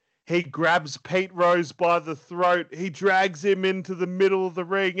head. He grabs Pete Rose by the throat. He drags him into the middle of the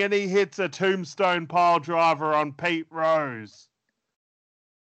ring and he hits a tombstone pile driver on Pete Rose.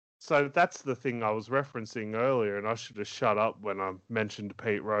 So that's the thing I was referencing earlier, and I should have shut up when I mentioned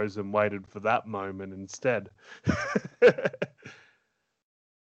Pete Rose and waited for that moment instead.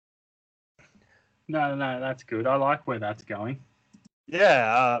 No, that's good. I like where that's going.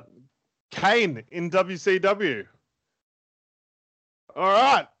 Yeah, Kane in WCW. All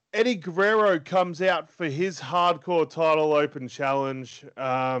right. Eddie Guerrero comes out for his hardcore title open challenge.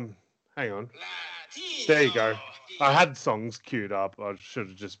 Hang on. There you go. I had songs queued up. I should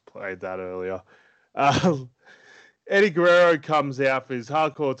have just played that earlier. Eddie Guerrero comes out for his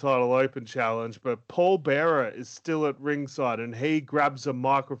hardcore title open challenge, but Paul Bearer is still at ringside and he grabs a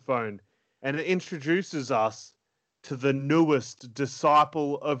microphone and introduces us to the newest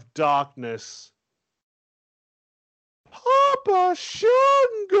disciple of darkness, Papa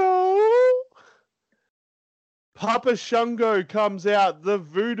Shango. Papa Shango comes out, the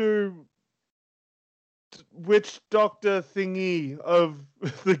voodoo witch doctor thingy of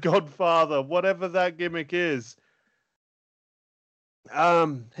The Godfather, whatever that gimmick is.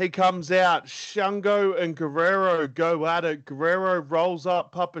 He comes out. Shango and Guerrero go at it. Guerrero rolls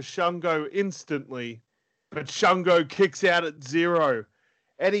up Papa Shango instantly, but Shango kicks out at 0.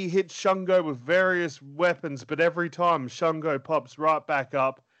 Eddie hits Shango with various weapons, but every time Shango pops right back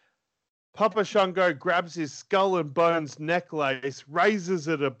up. Papa Shango grabs his skull and bones necklace, raises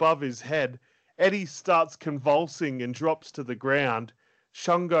it above his head. Eddie starts convulsing and drops to the ground.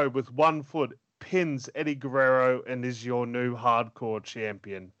 Shango, with one foot, pins Eddie Guerrero and is your new hardcore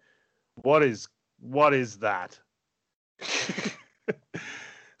champion. What is that?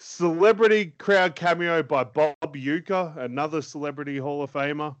 Celebrity crowd cameo by Bob Uecker, another celebrity Hall of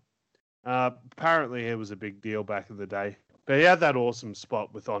Famer. Apparently he was a big deal back in the day. But he had that awesome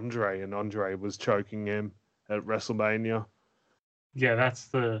spot with Andre, and Andre was choking him at WrestleMania. Yeah, that's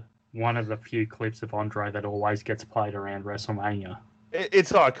one of the few clips of Andre that always gets played around WrestleMania.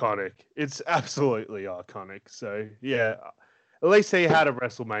 It's iconic. It's absolutely iconic. So, yeah, at least he had a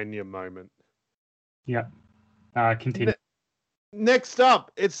WrestleMania moment. Yeah. Continue. Next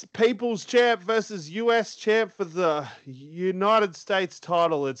up, it's People's Champ versus US Champ for the United States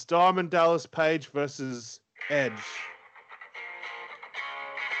title. It's Diamond Dallas Page versus Edge.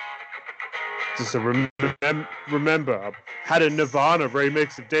 Just remember, I had a Nirvana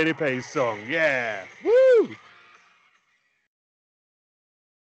remix of DDP's song. Yeah. Woo!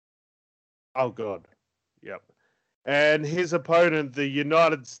 Oh, God. Yep. And his opponent, the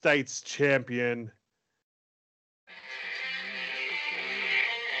United States champion.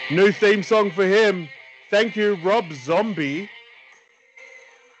 New theme song for him. Thank you, Rob Zombie.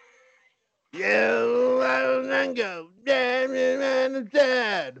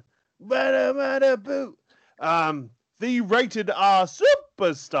 The Rated R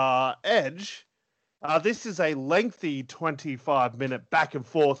Superstar Edge. This is a lengthy 25-minute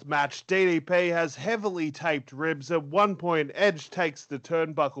back-and-forth match. DDP has heavily taped ribs. At one point, Edge takes the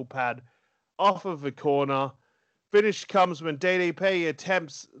turnbuckle pad off of a corner. Finish comes when DDP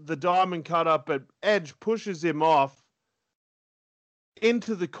attempts the diamond cutter, but Edge pushes him off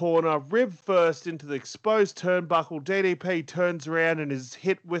into the corner, rib first into the exposed turnbuckle. DDP turns around and is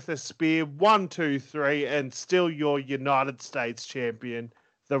hit with a spear. 1, 2, 3, and still your United States champion,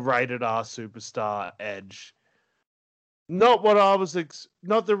 the Rated R Superstar Edge. Not what I was,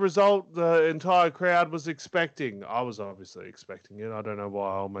 not the result the entire crowd was expecting. I was obviously expecting it. I don't know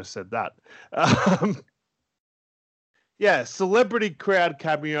why I almost said that. Yeah, celebrity crowd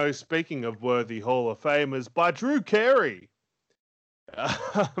cameo, speaking of worthy Hall of Famers, by Drew Carey.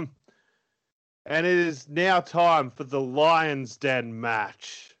 And it is now time for the Lion's Den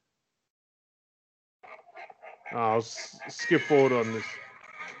match. I'll skip forward on this.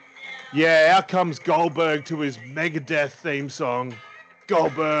 Yeah, out comes Goldberg to his Megadeth theme song.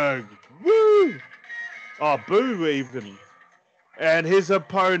 Goldberg. Woo! Oh, boo even. And his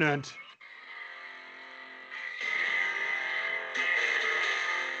opponent,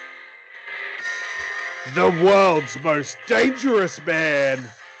 the world's most dangerous man,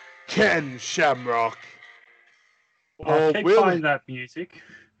 Ken Shamrock. Keep playing that music.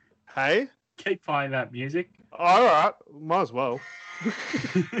 Hey? Keep playing that music. All right. Might as well.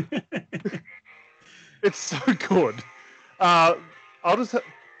 It's so good. I'll just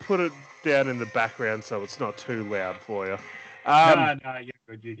put it down in the background so it's not too loud for you. No, you're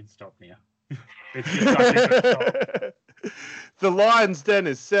good. You can stop now. It's just such a good song. The Lion's Den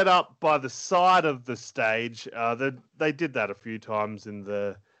is set up by the side of the stage. They did that a few times in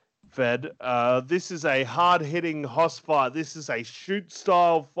the Fed. This is a hard-hitting hoss fight. This is a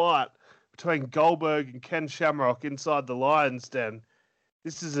shoot-style fight between Goldberg and Ken Shamrock inside the Lion's Den.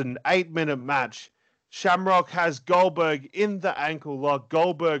 This is an 8-minute match. Shamrock has Goldberg in the ankle lock.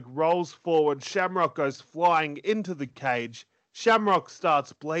 Goldberg rolls forward. Shamrock goes flying into the cage. Shamrock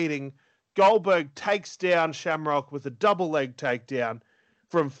starts bleeding. Goldberg takes down Shamrock with a double leg takedown.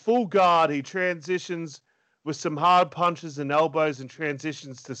 From full guard, he transitions with some hard punches and elbows and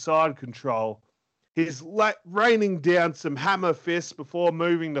transitions to side control. He's raining down some hammer fists before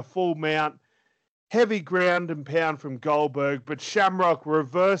moving to full mount. Heavy ground and pound from Goldberg, but Shamrock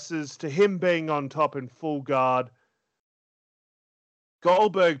reverses to him being on top in full guard.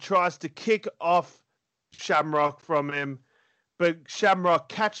 Goldberg tries to kick off Shamrock from him, but Shamrock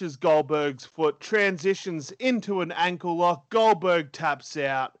catches Goldberg's foot, transitions into an ankle lock. Goldberg taps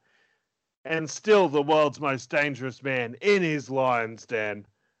out, and still the world's most dangerous man in his Lion's Den,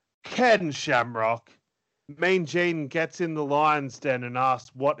 Ken Shamrock. Mean Gene gets in the Lion's Den and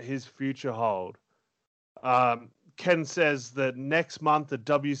asks what his future holds. Ken says that next month at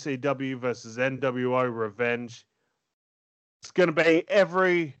WCW versus NWO Revenge, it's going to be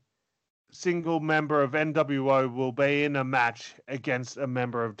every single member of NWO will be in a match against a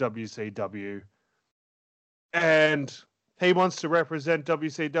member of WCW. And he wants to represent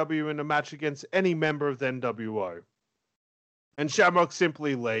WCW in a match against any member of the NWO. And Shamrock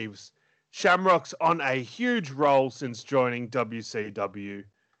simply leaves. Shamrock's on a huge roll since joining WCW.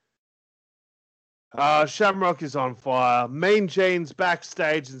 Shamrock is on fire. Mean Gene's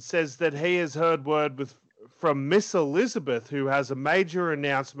backstage and says that he has heard word from Miss Elizabeth, who has a major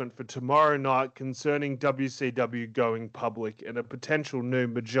announcement for tomorrow night concerning WCW going public and a potential new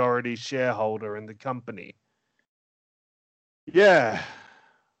majority shareholder in the company. Yeah.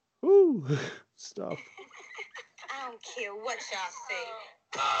 Ooh, stuff. I don't care what y'all say.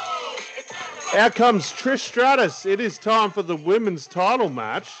 Out comes Trish Stratus. It is time for the women's title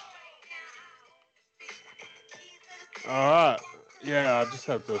match. All right. Yeah, I just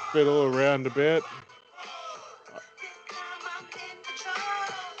have to fiddle around a bit.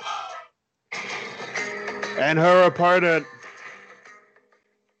 And her opponent,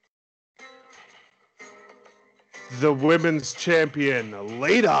 the women's champion,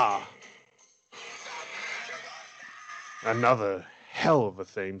 Lita. Another hell of a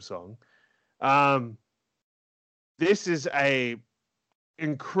theme song. This is a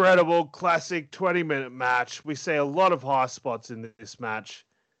incredible classic 20-minute match. We see a lot of high spots in this match.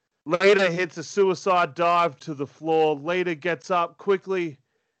 Lita hits a suicide dive to the floor. Lita gets up quickly,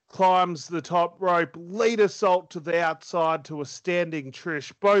 climbs the top rope, Lita salt to the outside to a standing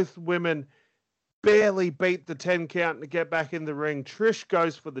Trish. Both women barely beat the 10 count to get back in the ring. Trish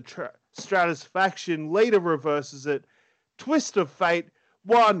goes for the Stratusfaction. Lita reverses it. Twist of fate.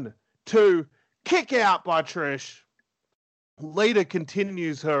 1, 2, kick out by Trish. Lita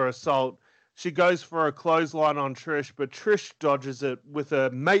continues her assault. She goes for a clothesline on Trish, but Trish dodges it with a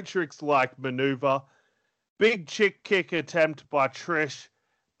Matrix-like maneuver. Big chick kick attempt by Trish,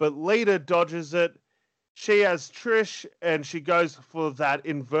 but Lita dodges it. She has Trish, and she goes for that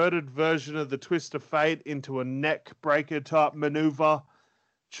inverted version of the Twist of Fate into a neck breaker type maneuver.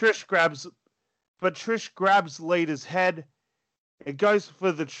 Trish grabs Lita's head. It goes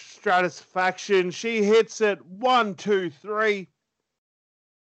for the Stratusfaction. She hits it. 1, 2, 3.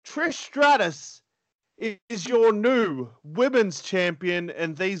 Trish Stratus is your new women's champion,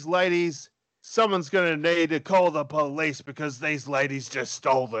 and these ladies, someone's going to need to call the police because these ladies just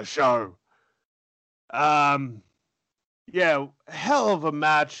stole the show. Yeah, hell of a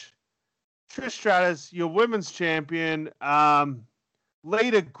match. Trish Stratus, your women's champion.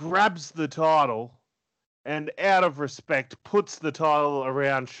 Lita grabs the title and out of respect puts the title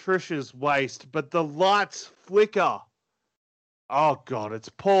around Trish's waist, but the lights flicker. Oh God, it's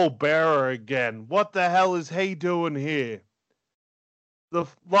Paul Bearer again. What the hell is he doing here? The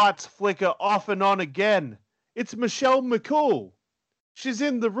lights flicker off and on again. It's Michelle McCool. She's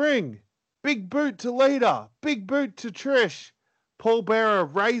in the ring. Big boot to Lita. Big boot to Trish. Paul Bearer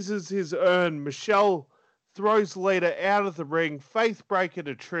raises his urn. Michelle throws Lita out of the ring. Faith breaker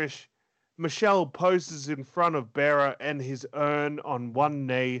to Trish. Michelle poses in front of Bearer and his urn on one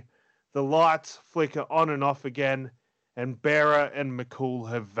knee. The lights flicker on and off again, and Bearer and McCool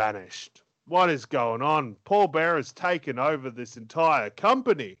have vanished. What is going on? Paul Bearer's taken over this entire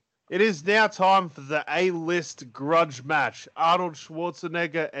company. It is now time for the A-list grudge match. Arnold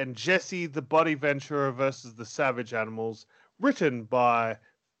Schwarzenegger and Jesse the Body Ventura versus the Savage Animals. Written by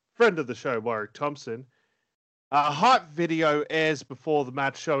friend of the show, Warwick Thompson. A hype video airs before the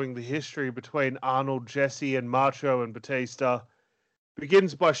match showing the history between Arnold, Jesse, and Macho and Batista.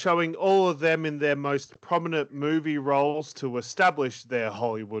 Begins by showing all of them in their most prominent movie roles to establish their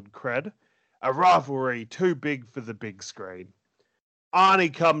Hollywood cred. A rivalry too big for the big screen.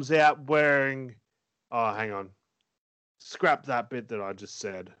 Arnie comes out wearing... Oh, hang on. Scrap that bit that I just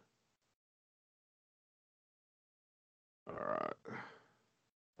said. Alright.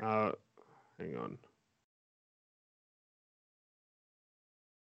 Hang on.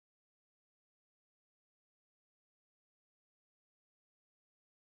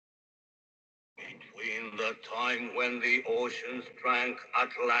 Between the time when the oceans drank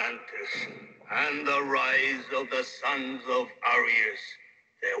Atlantis and the rise of the sons of Arius,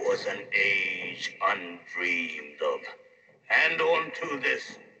 there was an age undreamed of. And unto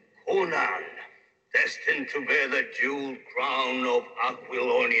this, Conan, destined to bear the jeweled crown of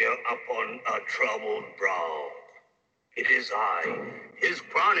Aquilonia upon a troubled brow. It is I, his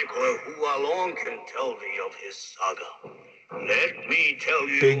chronicler, who alone can tell thee of his saga. Let me tell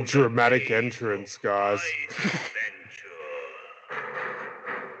you... Big dramatic entrance, guys.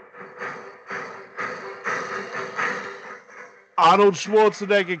 Arnold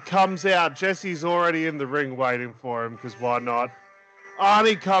Schwarzenegger comes out. Jesse's already in the ring waiting for him, because why not?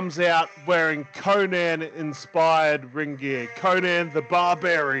 Arnie comes out wearing Conan-inspired ring gear. Conan the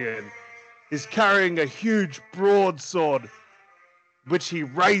Barbarian is carrying a huge broadsword, which he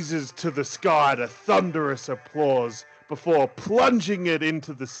raises to the sky to thunderous applause before plunging it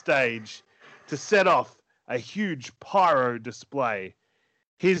into the stage to set off a huge pyro display.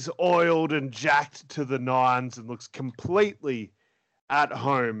 He's oiled and jacked to the nines and looks completely at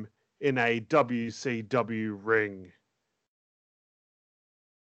home in a WCW ring.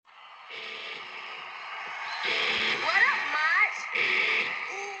 What up, Mike?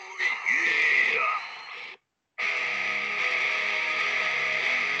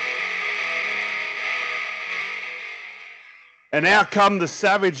 And out come the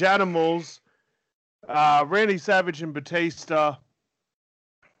Savage Animals, Randy Savage and Batista.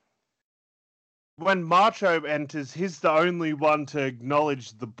 When Macho enters, he's the only one to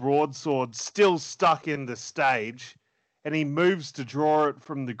acknowledge the broadsword still stuck in the stage, and he moves to draw it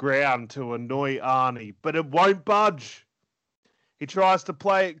from the ground to annoy Arnie, but it won't budge. He tries to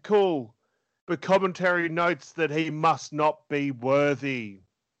play it cool, but commentary notes that he must not be worthy.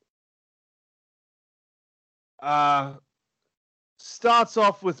 Starts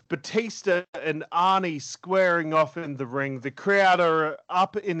off with Batista and Arnie squaring off in the ring. The crowd are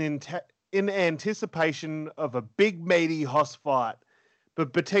up in anticipation of a big meaty hoss fight,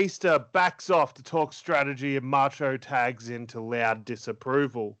 but Batista backs off to talk strategy and Macho tags into loud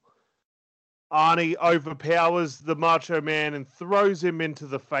disapproval. Arnie overpowers the Macho Man and throws him into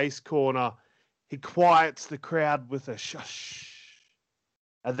the face corner. He quiets the crowd with a shush,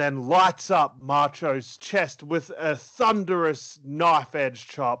 and then lights up Macho's chest with a thunderous knife-edge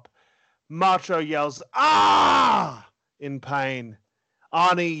chop. Macho yells, "Ah!" in pain.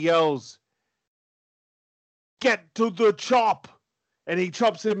 Arnie yells, "Get to the chop!" And he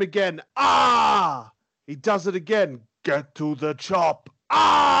chops him again. "Ah!" He does it again. "Get to the chop!"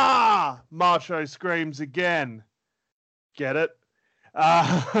 "Ah!" Macho screams again. Get it?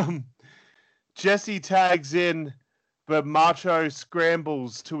 Jesse tags in, but Macho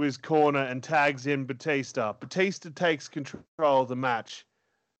scrambles to his corner and tags in Batista. Batista takes control of the match.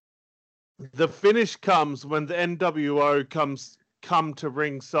 The finish comes when the NWO come to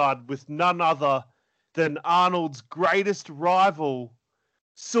ringside with none other than Arnold's greatest rival,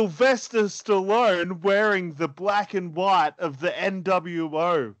 Sylvester Stallone, wearing the black and white of the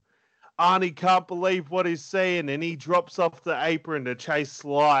NWO. Arnie can't believe what he's seeing, and he drops off the apron to chase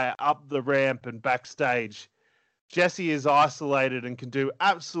Sly up the ramp and backstage. Jesse is isolated and can do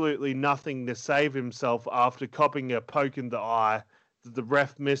absolutely nothing to save himself after copping a poke in the eye that the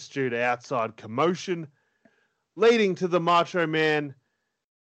ref missed due to outside commotion, leading to the Macho Man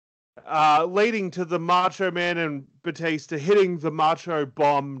and Batista hitting the Macho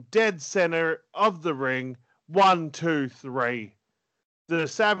Bomb dead center of the ring. 1, 2, 3. The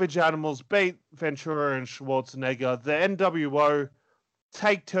Savage Animals beat Ventura and Schwarzenegger. The NWO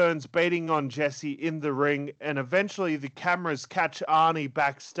take turns beating on Jesse in the ring, and eventually the cameras catch Arnie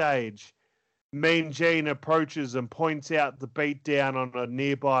backstage. Mean Gene approaches and points out the beatdown on a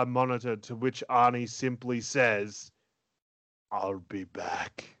nearby monitor, to which Arnie simply says, "I'll be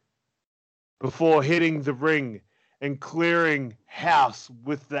back," before hitting the ring and clearing house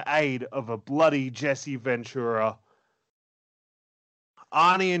with the aid of a bloody Jesse Ventura.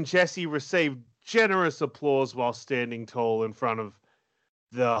 Arnie and Jesse received generous applause while standing tall in front of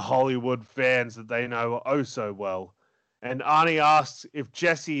the Hollywood fans that they know oh so well. And Arnie asks if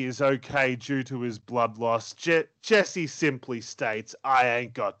Jesse is okay due to his blood loss. Jesse simply states, "I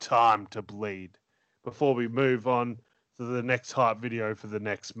ain't got time to bleed," before we move on to the next hype video for the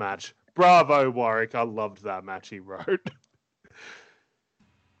next match. Bravo, Warwick. I loved that match he wrote.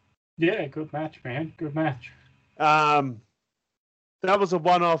 Yeah, good match, man. Good match. That was a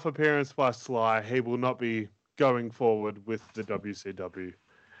one-off appearance by Sly. He will not be going forward with the WCW.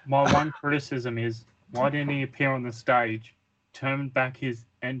 My one criticism is, why didn't he appear on the stage, turn back his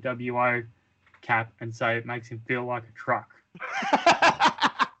NWO cap and say it makes him feel like a truck?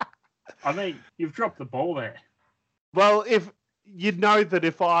 I mean, you've dropped the ball there. Well, if you'd know that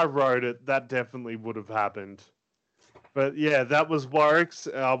if I wrote it, that definitely would have happened. But yeah, that was Warwick's.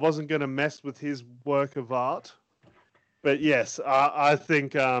 I wasn't going to mess with his work of art. But yes, I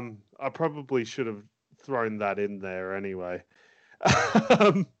think I probably should have thrown that in there anyway.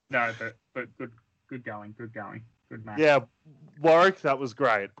 No, but good going, good match. Yeah, Warwick, that was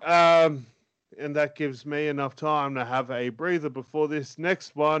great. And that gives me enough time to have a breather before this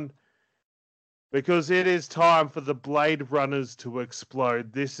next one, because it is time for the Blade Runners to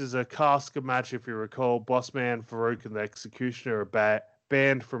explode. This is a casket match, if you recall. Bossman, Farouk, and the Executioner are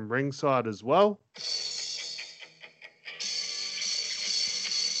banned from ringside as well.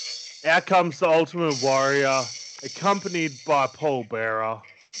 Out comes the Ultimate Warrior, accompanied by Paul Bearer,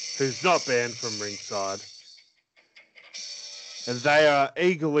 who's not banned from ringside. And they are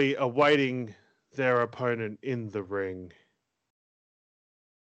eagerly awaiting their opponent in the ring.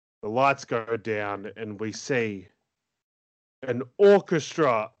 The lights go down and we see an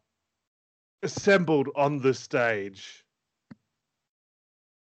orchestra assembled on the stage.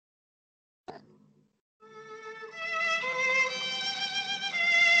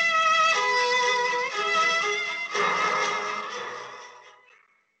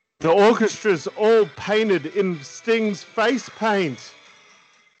 The orchestra's all painted in Sting's face paint.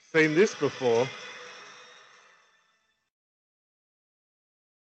 Seen this before.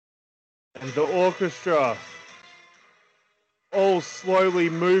 And the orchestra all slowly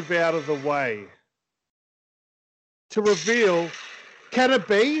move out of the way to reveal, can it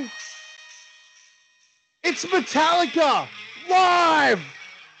be? It's Metallica live!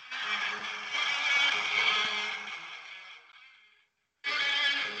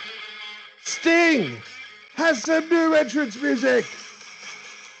 Sting has some new entrance music.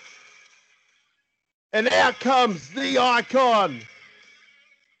 And out comes the icon,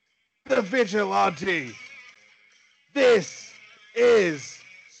 the Vigilante. This is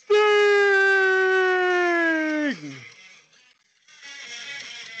Sting!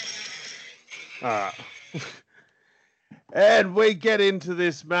 And we get into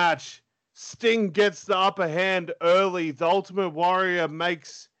this match. Sting gets the upper hand early. The Ultimate Warrior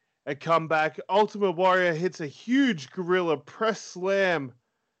makes a comeback. Ultimate Warrior hits a huge gorilla press slam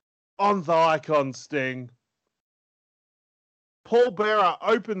on the icon Sting. Paul Bearer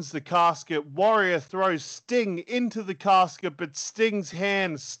opens the casket. Warrior throws Sting into the casket, but Sting's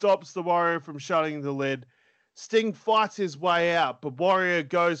hand stops the Warrior from shutting the lid. Sting fights his way out, but Warrior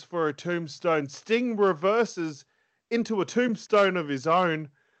goes for a tombstone. Sting reverses into a tombstone of his own.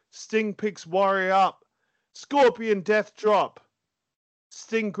 Sting picks Warrior up. Scorpion Death Drop.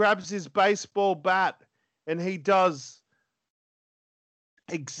 Sting grabs his baseball bat and he does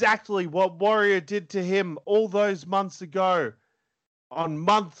exactly what Warrior did to him all those months ago. On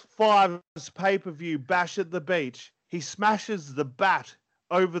month 5's pay-per-view, Bash at the Beach, he smashes the bat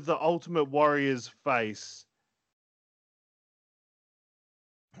over the Ultimate Warrior's face.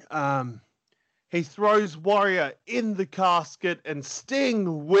 He throws Warrior in the casket and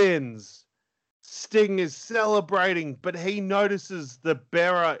Sting wins. Sting is celebrating, but he notices the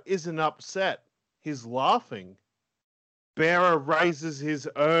Bearer isn't upset. He's laughing. Bearer raises his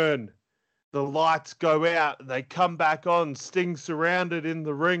urn. The lights go out and they come back on. Sting surrounded in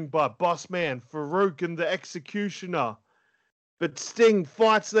the ring by Bossman, Farouk, and the Executioner. But Sting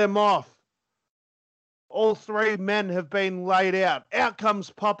fights them off. All three men have been laid out. Out comes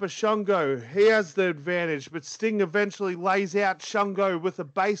Papa Shango. He has the advantage, but Sting eventually lays out Shango with a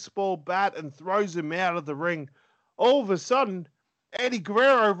baseball bat and throws him out of the ring. All of a sudden, Eddie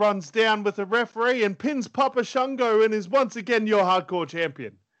Guerrero runs down with a referee and pins Papa Shango and is once again your hardcore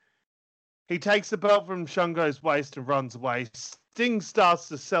champion. He takes the belt from Shango's waist and runs away. Sting starts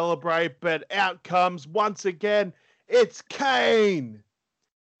to celebrate, but out comes, once again, it's Kane.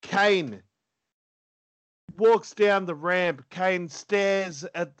 Kane walks down the ramp, Kane stares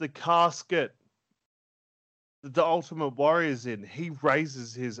at the casket that the Ultimate Warrior's in. He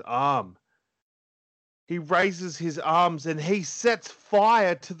raises his arm. He raises his arms and he sets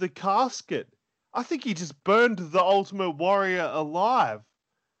fire to the casket. I think he just burned the Ultimate Warrior alive.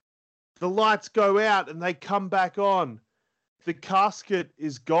 The lights go out and they come back on. The casket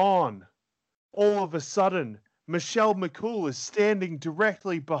is gone. All of a sudden, Michelle McCool is standing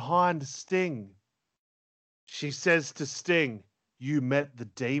directly behind Sting. She says to Sting, "You met the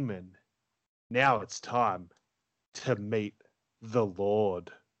demon. Now it's time to meet the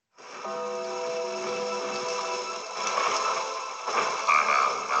Lord."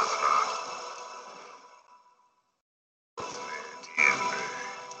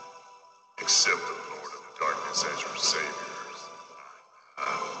 Accept the Lord of Darkness as your Savior.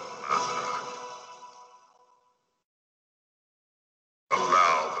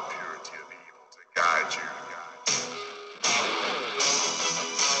 Allow the purity of evil to guide you.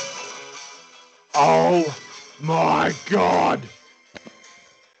 Oh my God!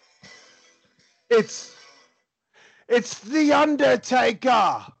 It's the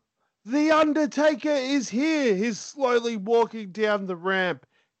Undertaker! The Undertaker is here! He's slowly walking down the ramp.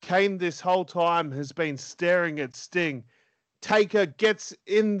 Kane this whole time has been staring at Sting. Taker gets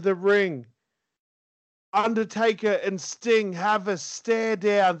in the ring. Undertaker and Sting have a stare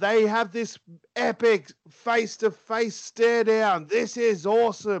down. They have this epic face-to-face stare down. This is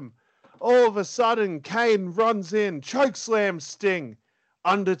awesome. All of a sudden, Kane runs in, chokeslams Sting.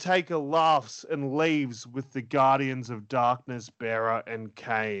 Undertaker laughs and leaves with the Guardians of Darkness, Bearer and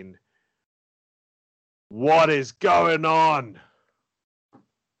Kane. What is going on?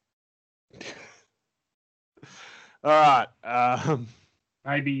 All right.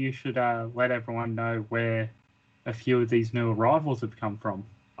 Maybe you should let everyone know where a few of these new arrivals have come from.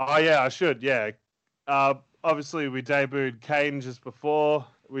 Oh, yeah, I should, yeah. Obviously, we debuted Kane just before.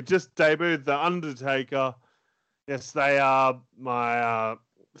 We just debuted The Undertaker. Yes, they are my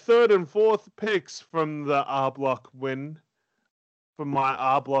third and fourth picks from the R-Block win. From my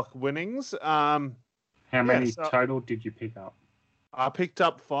R-Block winnings. How many total did you pick up? I picked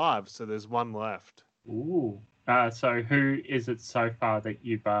up 5, so there's 1 left. Ooh. So who is it so far that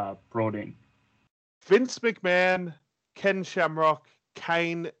you've brought in? Vince McMahon, Ken Shamrock,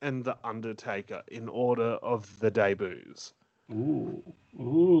 Kane, and The Undertaker in order of the debuts.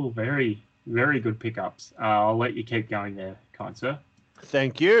 Ooh, very, very good pickups. I'll let you keep going there, kind sir.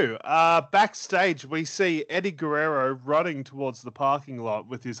 Thank you. Backstage, we see Eddie Guerrero running towards the parking lot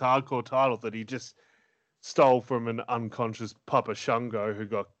with his hardcore title that he just stole from an unconscious Papa Shango who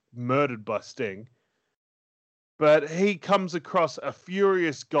got murdered by Sting. But he comes across a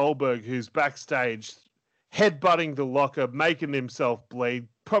furious Goldberg who's backstage, headbutting the locker, making himself bleed,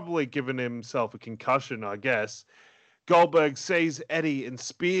 probably giving himself a concussion, I guess. Goldberg sees Eddie and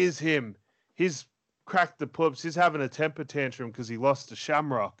spears him. He's cracked the poops. He's having a temper tantrum because he lost to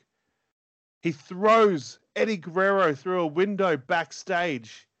Shamrock. He throws Eddie Guerrero through a window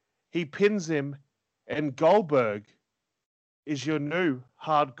backstage. He pins him, and Goldberg is your new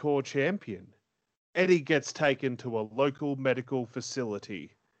hardcore champion. Eddie gets taken to a local medical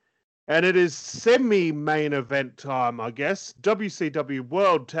facility. And it is semi-main event time, I guess. WCW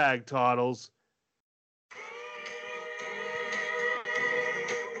World Tag Titles.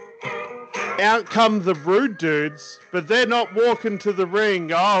 Out come the Rude Dudes, but they're not walking to the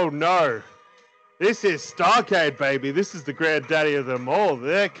ring. Oh, no. This is Starrcade, baby. This is the granddaddy of them all.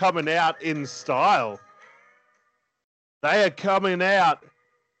 They're coming out in style. They are coming out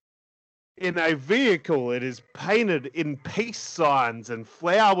in a vehicle. It is painted in peace signs and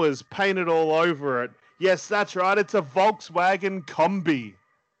flowers painted all over it. Yes, that's right. It's a Volkswagen Kombi.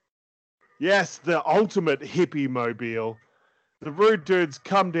 Yes, the ultimate hippie mobile. The Rude Dudes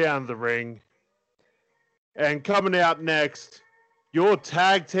come down the ring. And coming out next, your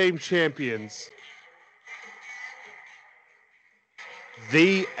tag team champions,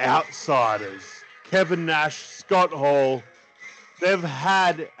 The Outsiders. Kevin Nash, Scott Hall. They've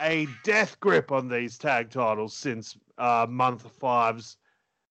had a death grip on these tag titles since month 5's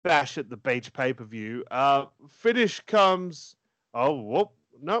Bash at the Beach pay-per-view. Finish comes... Oh, whoop.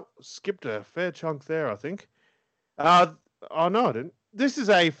 No, skipped a fair chunk there, I think. Oh, no, I didn't. This is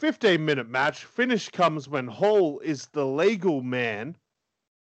a 15-minute match. Finish comes when Hall is the legal man.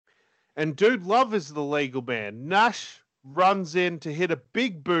 And Dude Love is the legal man. Nash runs in to hit a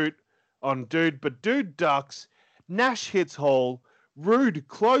big boot on Dude, but Dude ducks. Nash hits Hall. Rude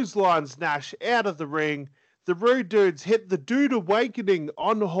clotheslines Nash out of the ring. The Rude Dudes hit the Dude Awakening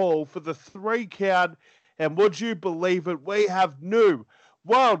on Hall for the 3 count. And would you believe it, we have new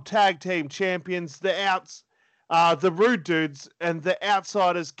World Tag Team Champions, the The Rude Dudes and the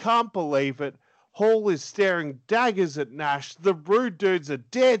Outsiders can't believe it. Hall is staring daggers at Nash. The Rude Dudes are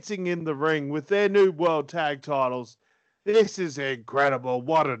dancing in the ring with their new world tag titles. This is incredible.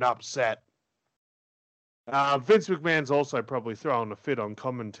 What an upset. Vince McMahon's also probably throwing a fit on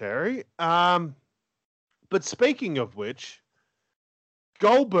commentary. But speaking of which,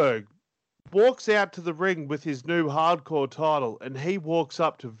 Goldberg walks out to the ring with his new hardcore title, and he walks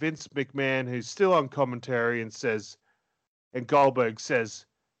up to Vince McMahon, who's still on commentary, and Goldberg says,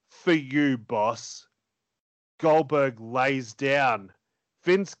 "For you, boss." Goldberg lays down.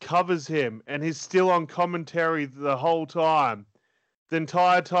 Vince covers him, and he's still on commentary the whole time. The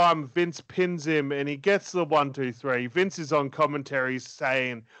entire time, Vince pins him, and he gets the 1, 2, 3. Vince is on commentary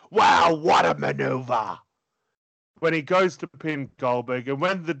saying, "Wow, what a maneuver!" When he goes to pin Goldberg, and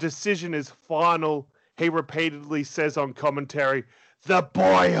when the decision is final, he repeatedly says on commentary, "The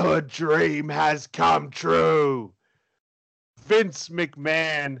boyhood dream has come true." Vince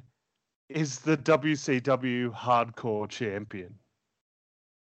McMahon is the WCW Hardcore Champion.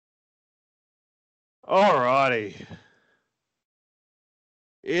 Alrighty.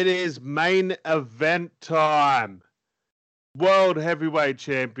 It is main event time. World Heavyweight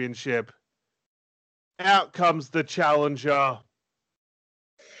Championship. Out comes the challenger.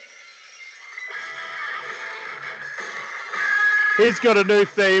 He's got a new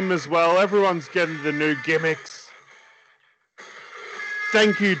theme as well. Everyone's getting the new gimmicks.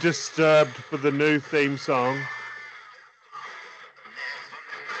 Thank you, Disturbed, for the new theme song.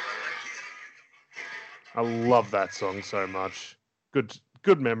 I love that song so much.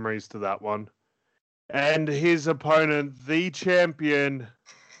 Good memories to that one. And his opponent, the champion,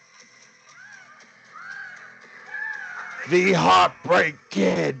 the Heartbreak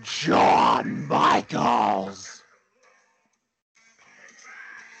Kid, Shawn Michaels.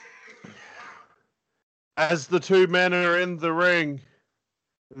 As the two men are in the ring,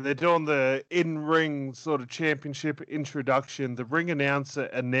 they're doing the in-ring sort of championship introduction. The ring announcer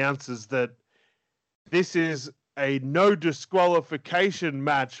announces that this is a no disqualification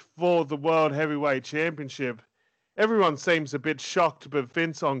match for the World Heavyweight Championship. Everyone seems a bit shocked, but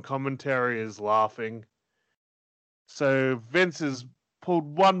Vince on commentary is laughing. So Vince has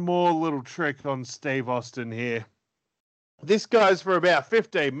pulled one more little trick on Steve Austin here. This goes for about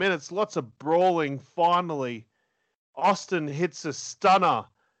 15 minutes, lots of brawling. Finally, Austin hits a stunner,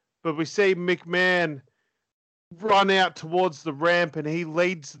 but we see McMahon run out towards the ramp, and he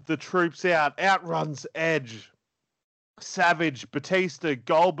leads the troops out, outruns Edge, Savage, Batista,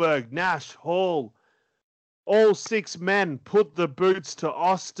 Goldberg, Nash, Hall. All 6 men put the boots to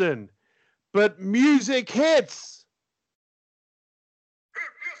Austin, but music hits.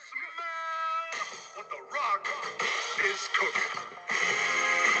 What the Rock is cooking.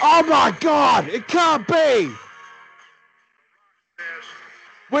 Oh my God, it can't be.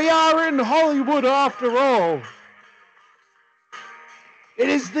 We are in Hollywood after all. It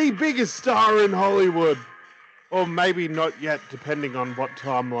is the biggest star in Hollywood. Or maybe not yet, depending on what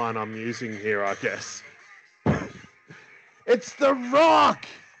timeline I'm using here, I guess. It's The Rock!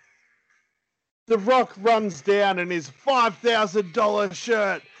 The Rock runs down in his $5,000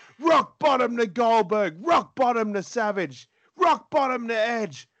 shirt. Rock bottom to Goldberg. Rock bottom to Savage. Rock bottom to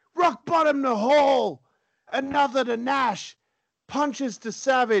Edge. Rock bottom to Hall. Another to Nash. Punches to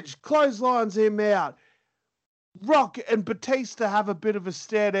Savage. Clotheslines him out. Rock and Batista have a bit of a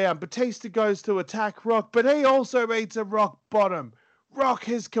stare down. Batista goes to attack Rock, but he also eats a rock bottom. Rock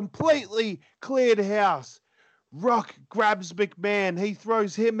has completely cleared house. Rock grabs McMahon. He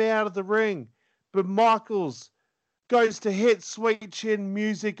throws him out of the ring. But Michaels goes to hit Sweet Chin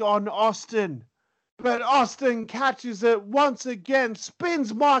music on Austin. But Austin catches it once again,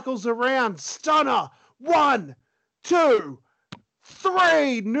 spins Michaels around. Stunner. 1, 2,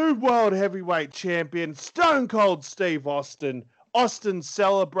 3, new World Heavyweight Champion, Stone Cold Steve Austin. Austin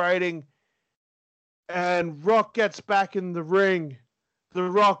celebrating, and Rock gets back in the ring. The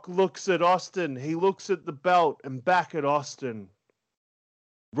Rock looks at Austin. He looks at the belt and back at Austin.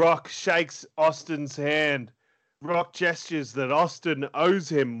 Rock shakes Austin's hand. Rock gestures that Austin owes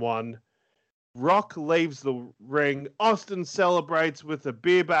him one. Rock leaves the ring. Austin celebrates with a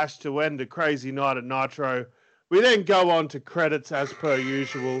beer bash to end a crazy night at Nitro. We then go on to credits as per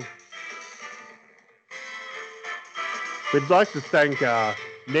usual. We'd like to thank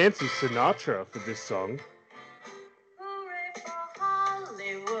Nancy Sinatra for this song. Hooray for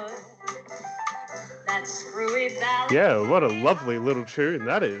Hollywood. That screwy ballad. Yeah, what a lovely little tune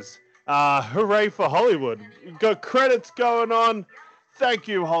that is. Hooray for Hollywood. We've got credits going on. Thank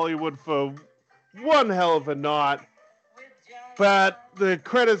you, Hollywood, for one hell of a night. But the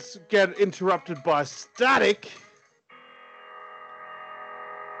credits get interrupted by static.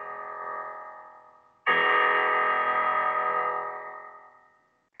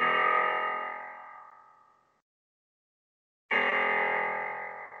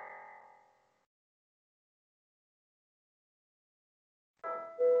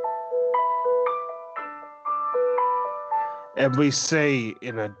 And we see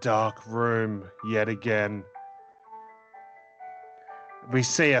in a dark room yet again, we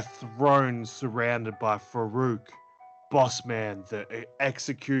see a throne surrounded by Farouk, Bossman, the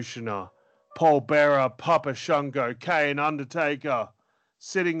Executioner, Paul Bearer, Papa Shango, Kane, Undertaker,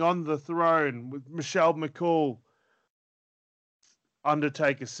 sitting on the throne with Michelle McCool.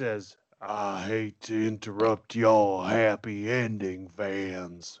 Undertaker says, I hate to interrupt your happy ending,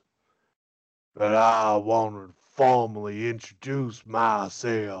 fans, but I want to formally introduce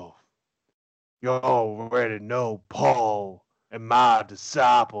myself. You already know Paul and my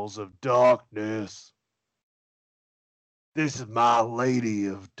disciples of darkness. This is my lady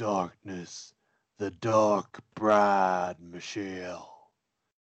of darkness, the dark bride Michelle,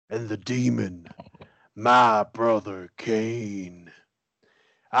 and the demon, my brother Kane.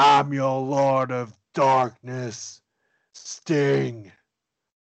 I'm your lord of darkness, Sting.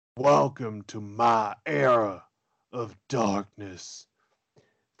 Welcome to my era of darkness,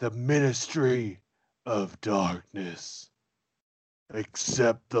 the ministry of darkness.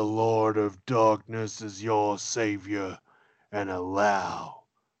 Accept the Lord of Darkness as your savior and allow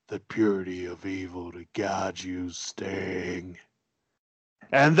the purity of evil to guide you, Sting.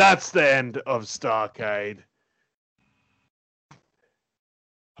 And that's the end of Starcade.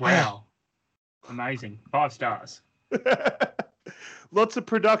 Wow. Amazing. 5 stars. Lots of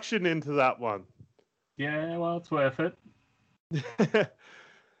production into that one. Yeah, well, it's worth it.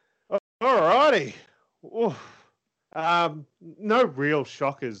 Alrighty. No real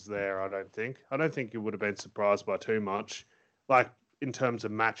shockers there, I don't think. I don't think you would have been surprised by too much, like in terms of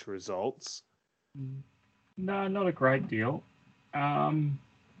match results. No, not a great deal. I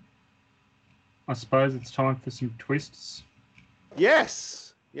suppose it's time for some twists.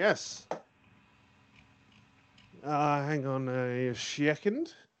 Yes. Hang on a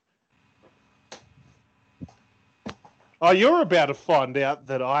second. Oh, you're about to find out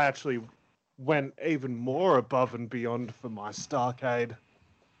that I actually went even more above and beyond for my Starcade.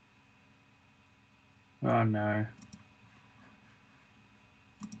 Oh, no.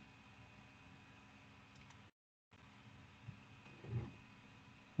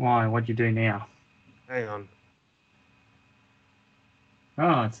 Why? What'd you do now? Hang on.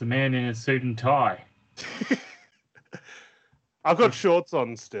 Oh, it's the man in a suit and tie. I've got shorts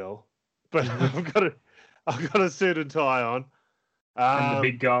on still, but I've got a suit and tie on. And the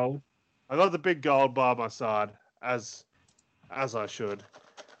big goal. I got the big gold by my side, as I should.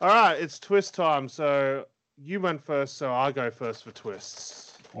 All right, it's twist time. So you went first, so I go first for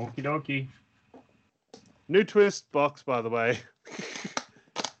twists. Okie dokie. New twist box, by the way.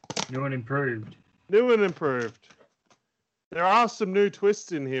 New and improved. New and improved. There are some new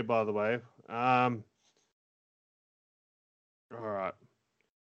twists in here, by the way. All right.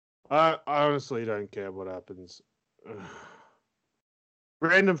 I honestly don't care what happens.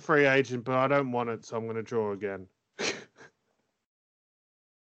 Random free agent, but I don't want it, so I'm going to draw again.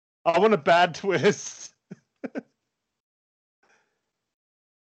 I want a bad twist.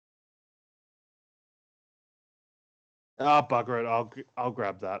 Bugger it. I'll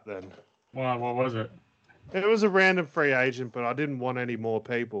grab that then. Well, what was it? It was a random free agent, but I didn't want any more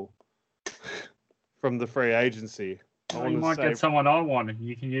people from the free agency. Well, you might get someone I wanted.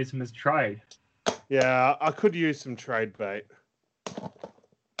 You can use them as trade. Yeah, I could use some trade bait.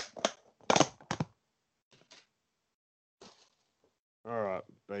 All right,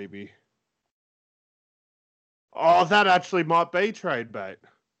 baby. Oh, that actually might be trade bait.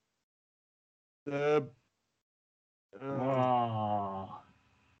 I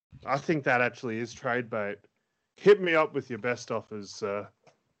think that actually is trade bait. Hit me up with your best offers, sir.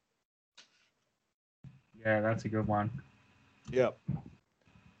 Yeah, that's a good one. Yep.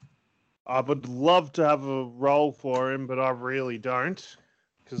 I would love to have a role for him, but I really don't,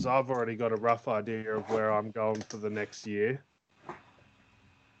 because I've already got a rough idea of where I'm going for the next year.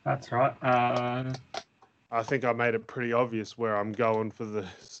 That's right. I think I made it pretty obvious where I'm going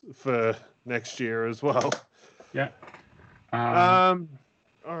for next year as well. Yeah. All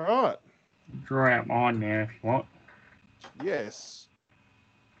right. Draw out mine now if you want. Yes.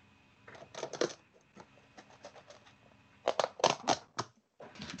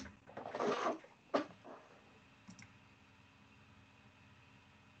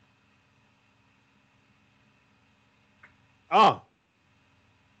 Oh.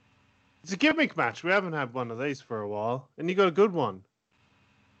 It's a gimmick match. We haven't had one of these for a while. And you got a good one.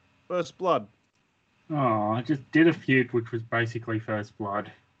 First Blood. Oh, I just did a feud which was basically First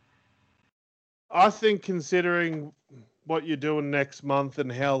Blood. I think considering what you're doing next month and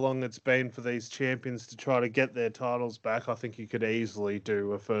how long it's been for these champions to try to get their titles back, I think you could easily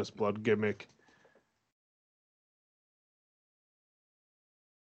do a First Blood gimmick.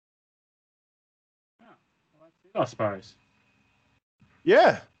 I suppose.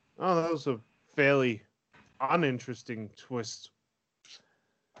 Yeah. Oh, that was a fairly uninteresting twist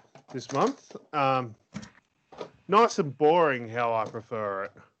this month. Nice and boring how I prefer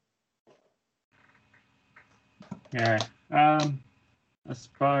it. Yeah. I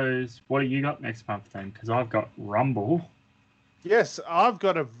suppose, what do you got next month then? Because I've got Rumble. Yes, I've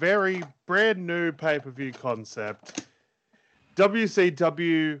got a very brand new pay-per-view concept.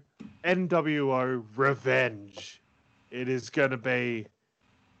 WCW NWO Revenge. It is going to be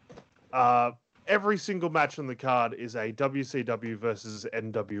every single match on the card is a WCW versus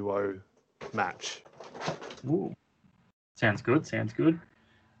NWO match. Ooh. Sounds good. I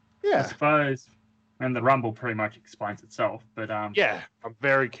Yeah. suppose, and the Rumble pretty much explains itself, but Yeah, I'm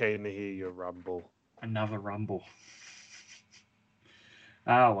very keen to hear your Rumble. another Rumble.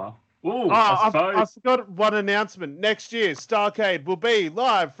 Oh, well. Ooh, Oh, I suppose. I forgot one announcement. Next year, Starrcade will be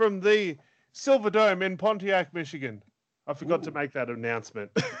live from the Silver Dome in Pontiac, Michigan. I forgot to make that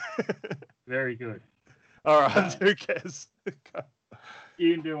announcement. Very good. All right, who cares?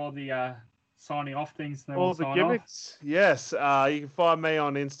 You can do all the signing off things. Then All we'll the sign gimmicks. Yes, you can find me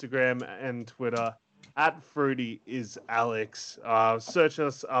on Instagram and Twitter at Fruity is Alex. Search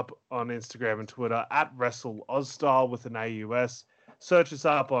us up on Instagram and Twitter at Wrestle Ozstyle with an AUS. Search us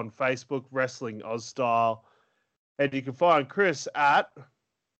up on Facebook, Wrestling Ozstyle. And you can find Chris at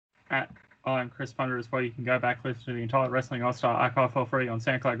I'm Chris Punder as well. You can go back, listen to the entire Wrestling All-Star archive for free on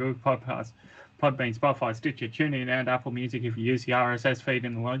SoundCloud, Google Podcasts, Podbean, Spotify, Stitcher, TuneIn, and Apple Music if you use the RSS feed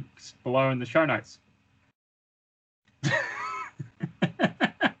in the links below in the show notes.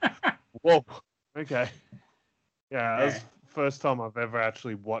 Whoa. Okay. Yeah, that's the first time I've ever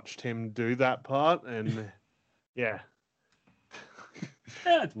actually watched him do that part, and yeah.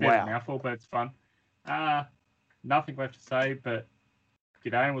 Yeah, it's a bit of a mouthful, but it's fun. Nothing left to say, but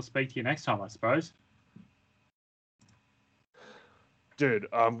g'day, and we'll speak to you next time, I suppose. Dude,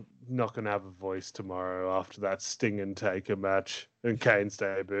 I'm not going to have a voice tomorrow after that Sting and Taker match and Kane's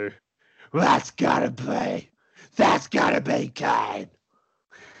debut. Well, that's gotta be Kane.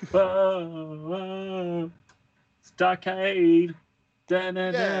 Whoa, Starrcade. Da,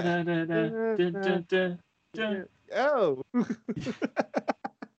 da, da, da, da, da, da, da, da. Oh.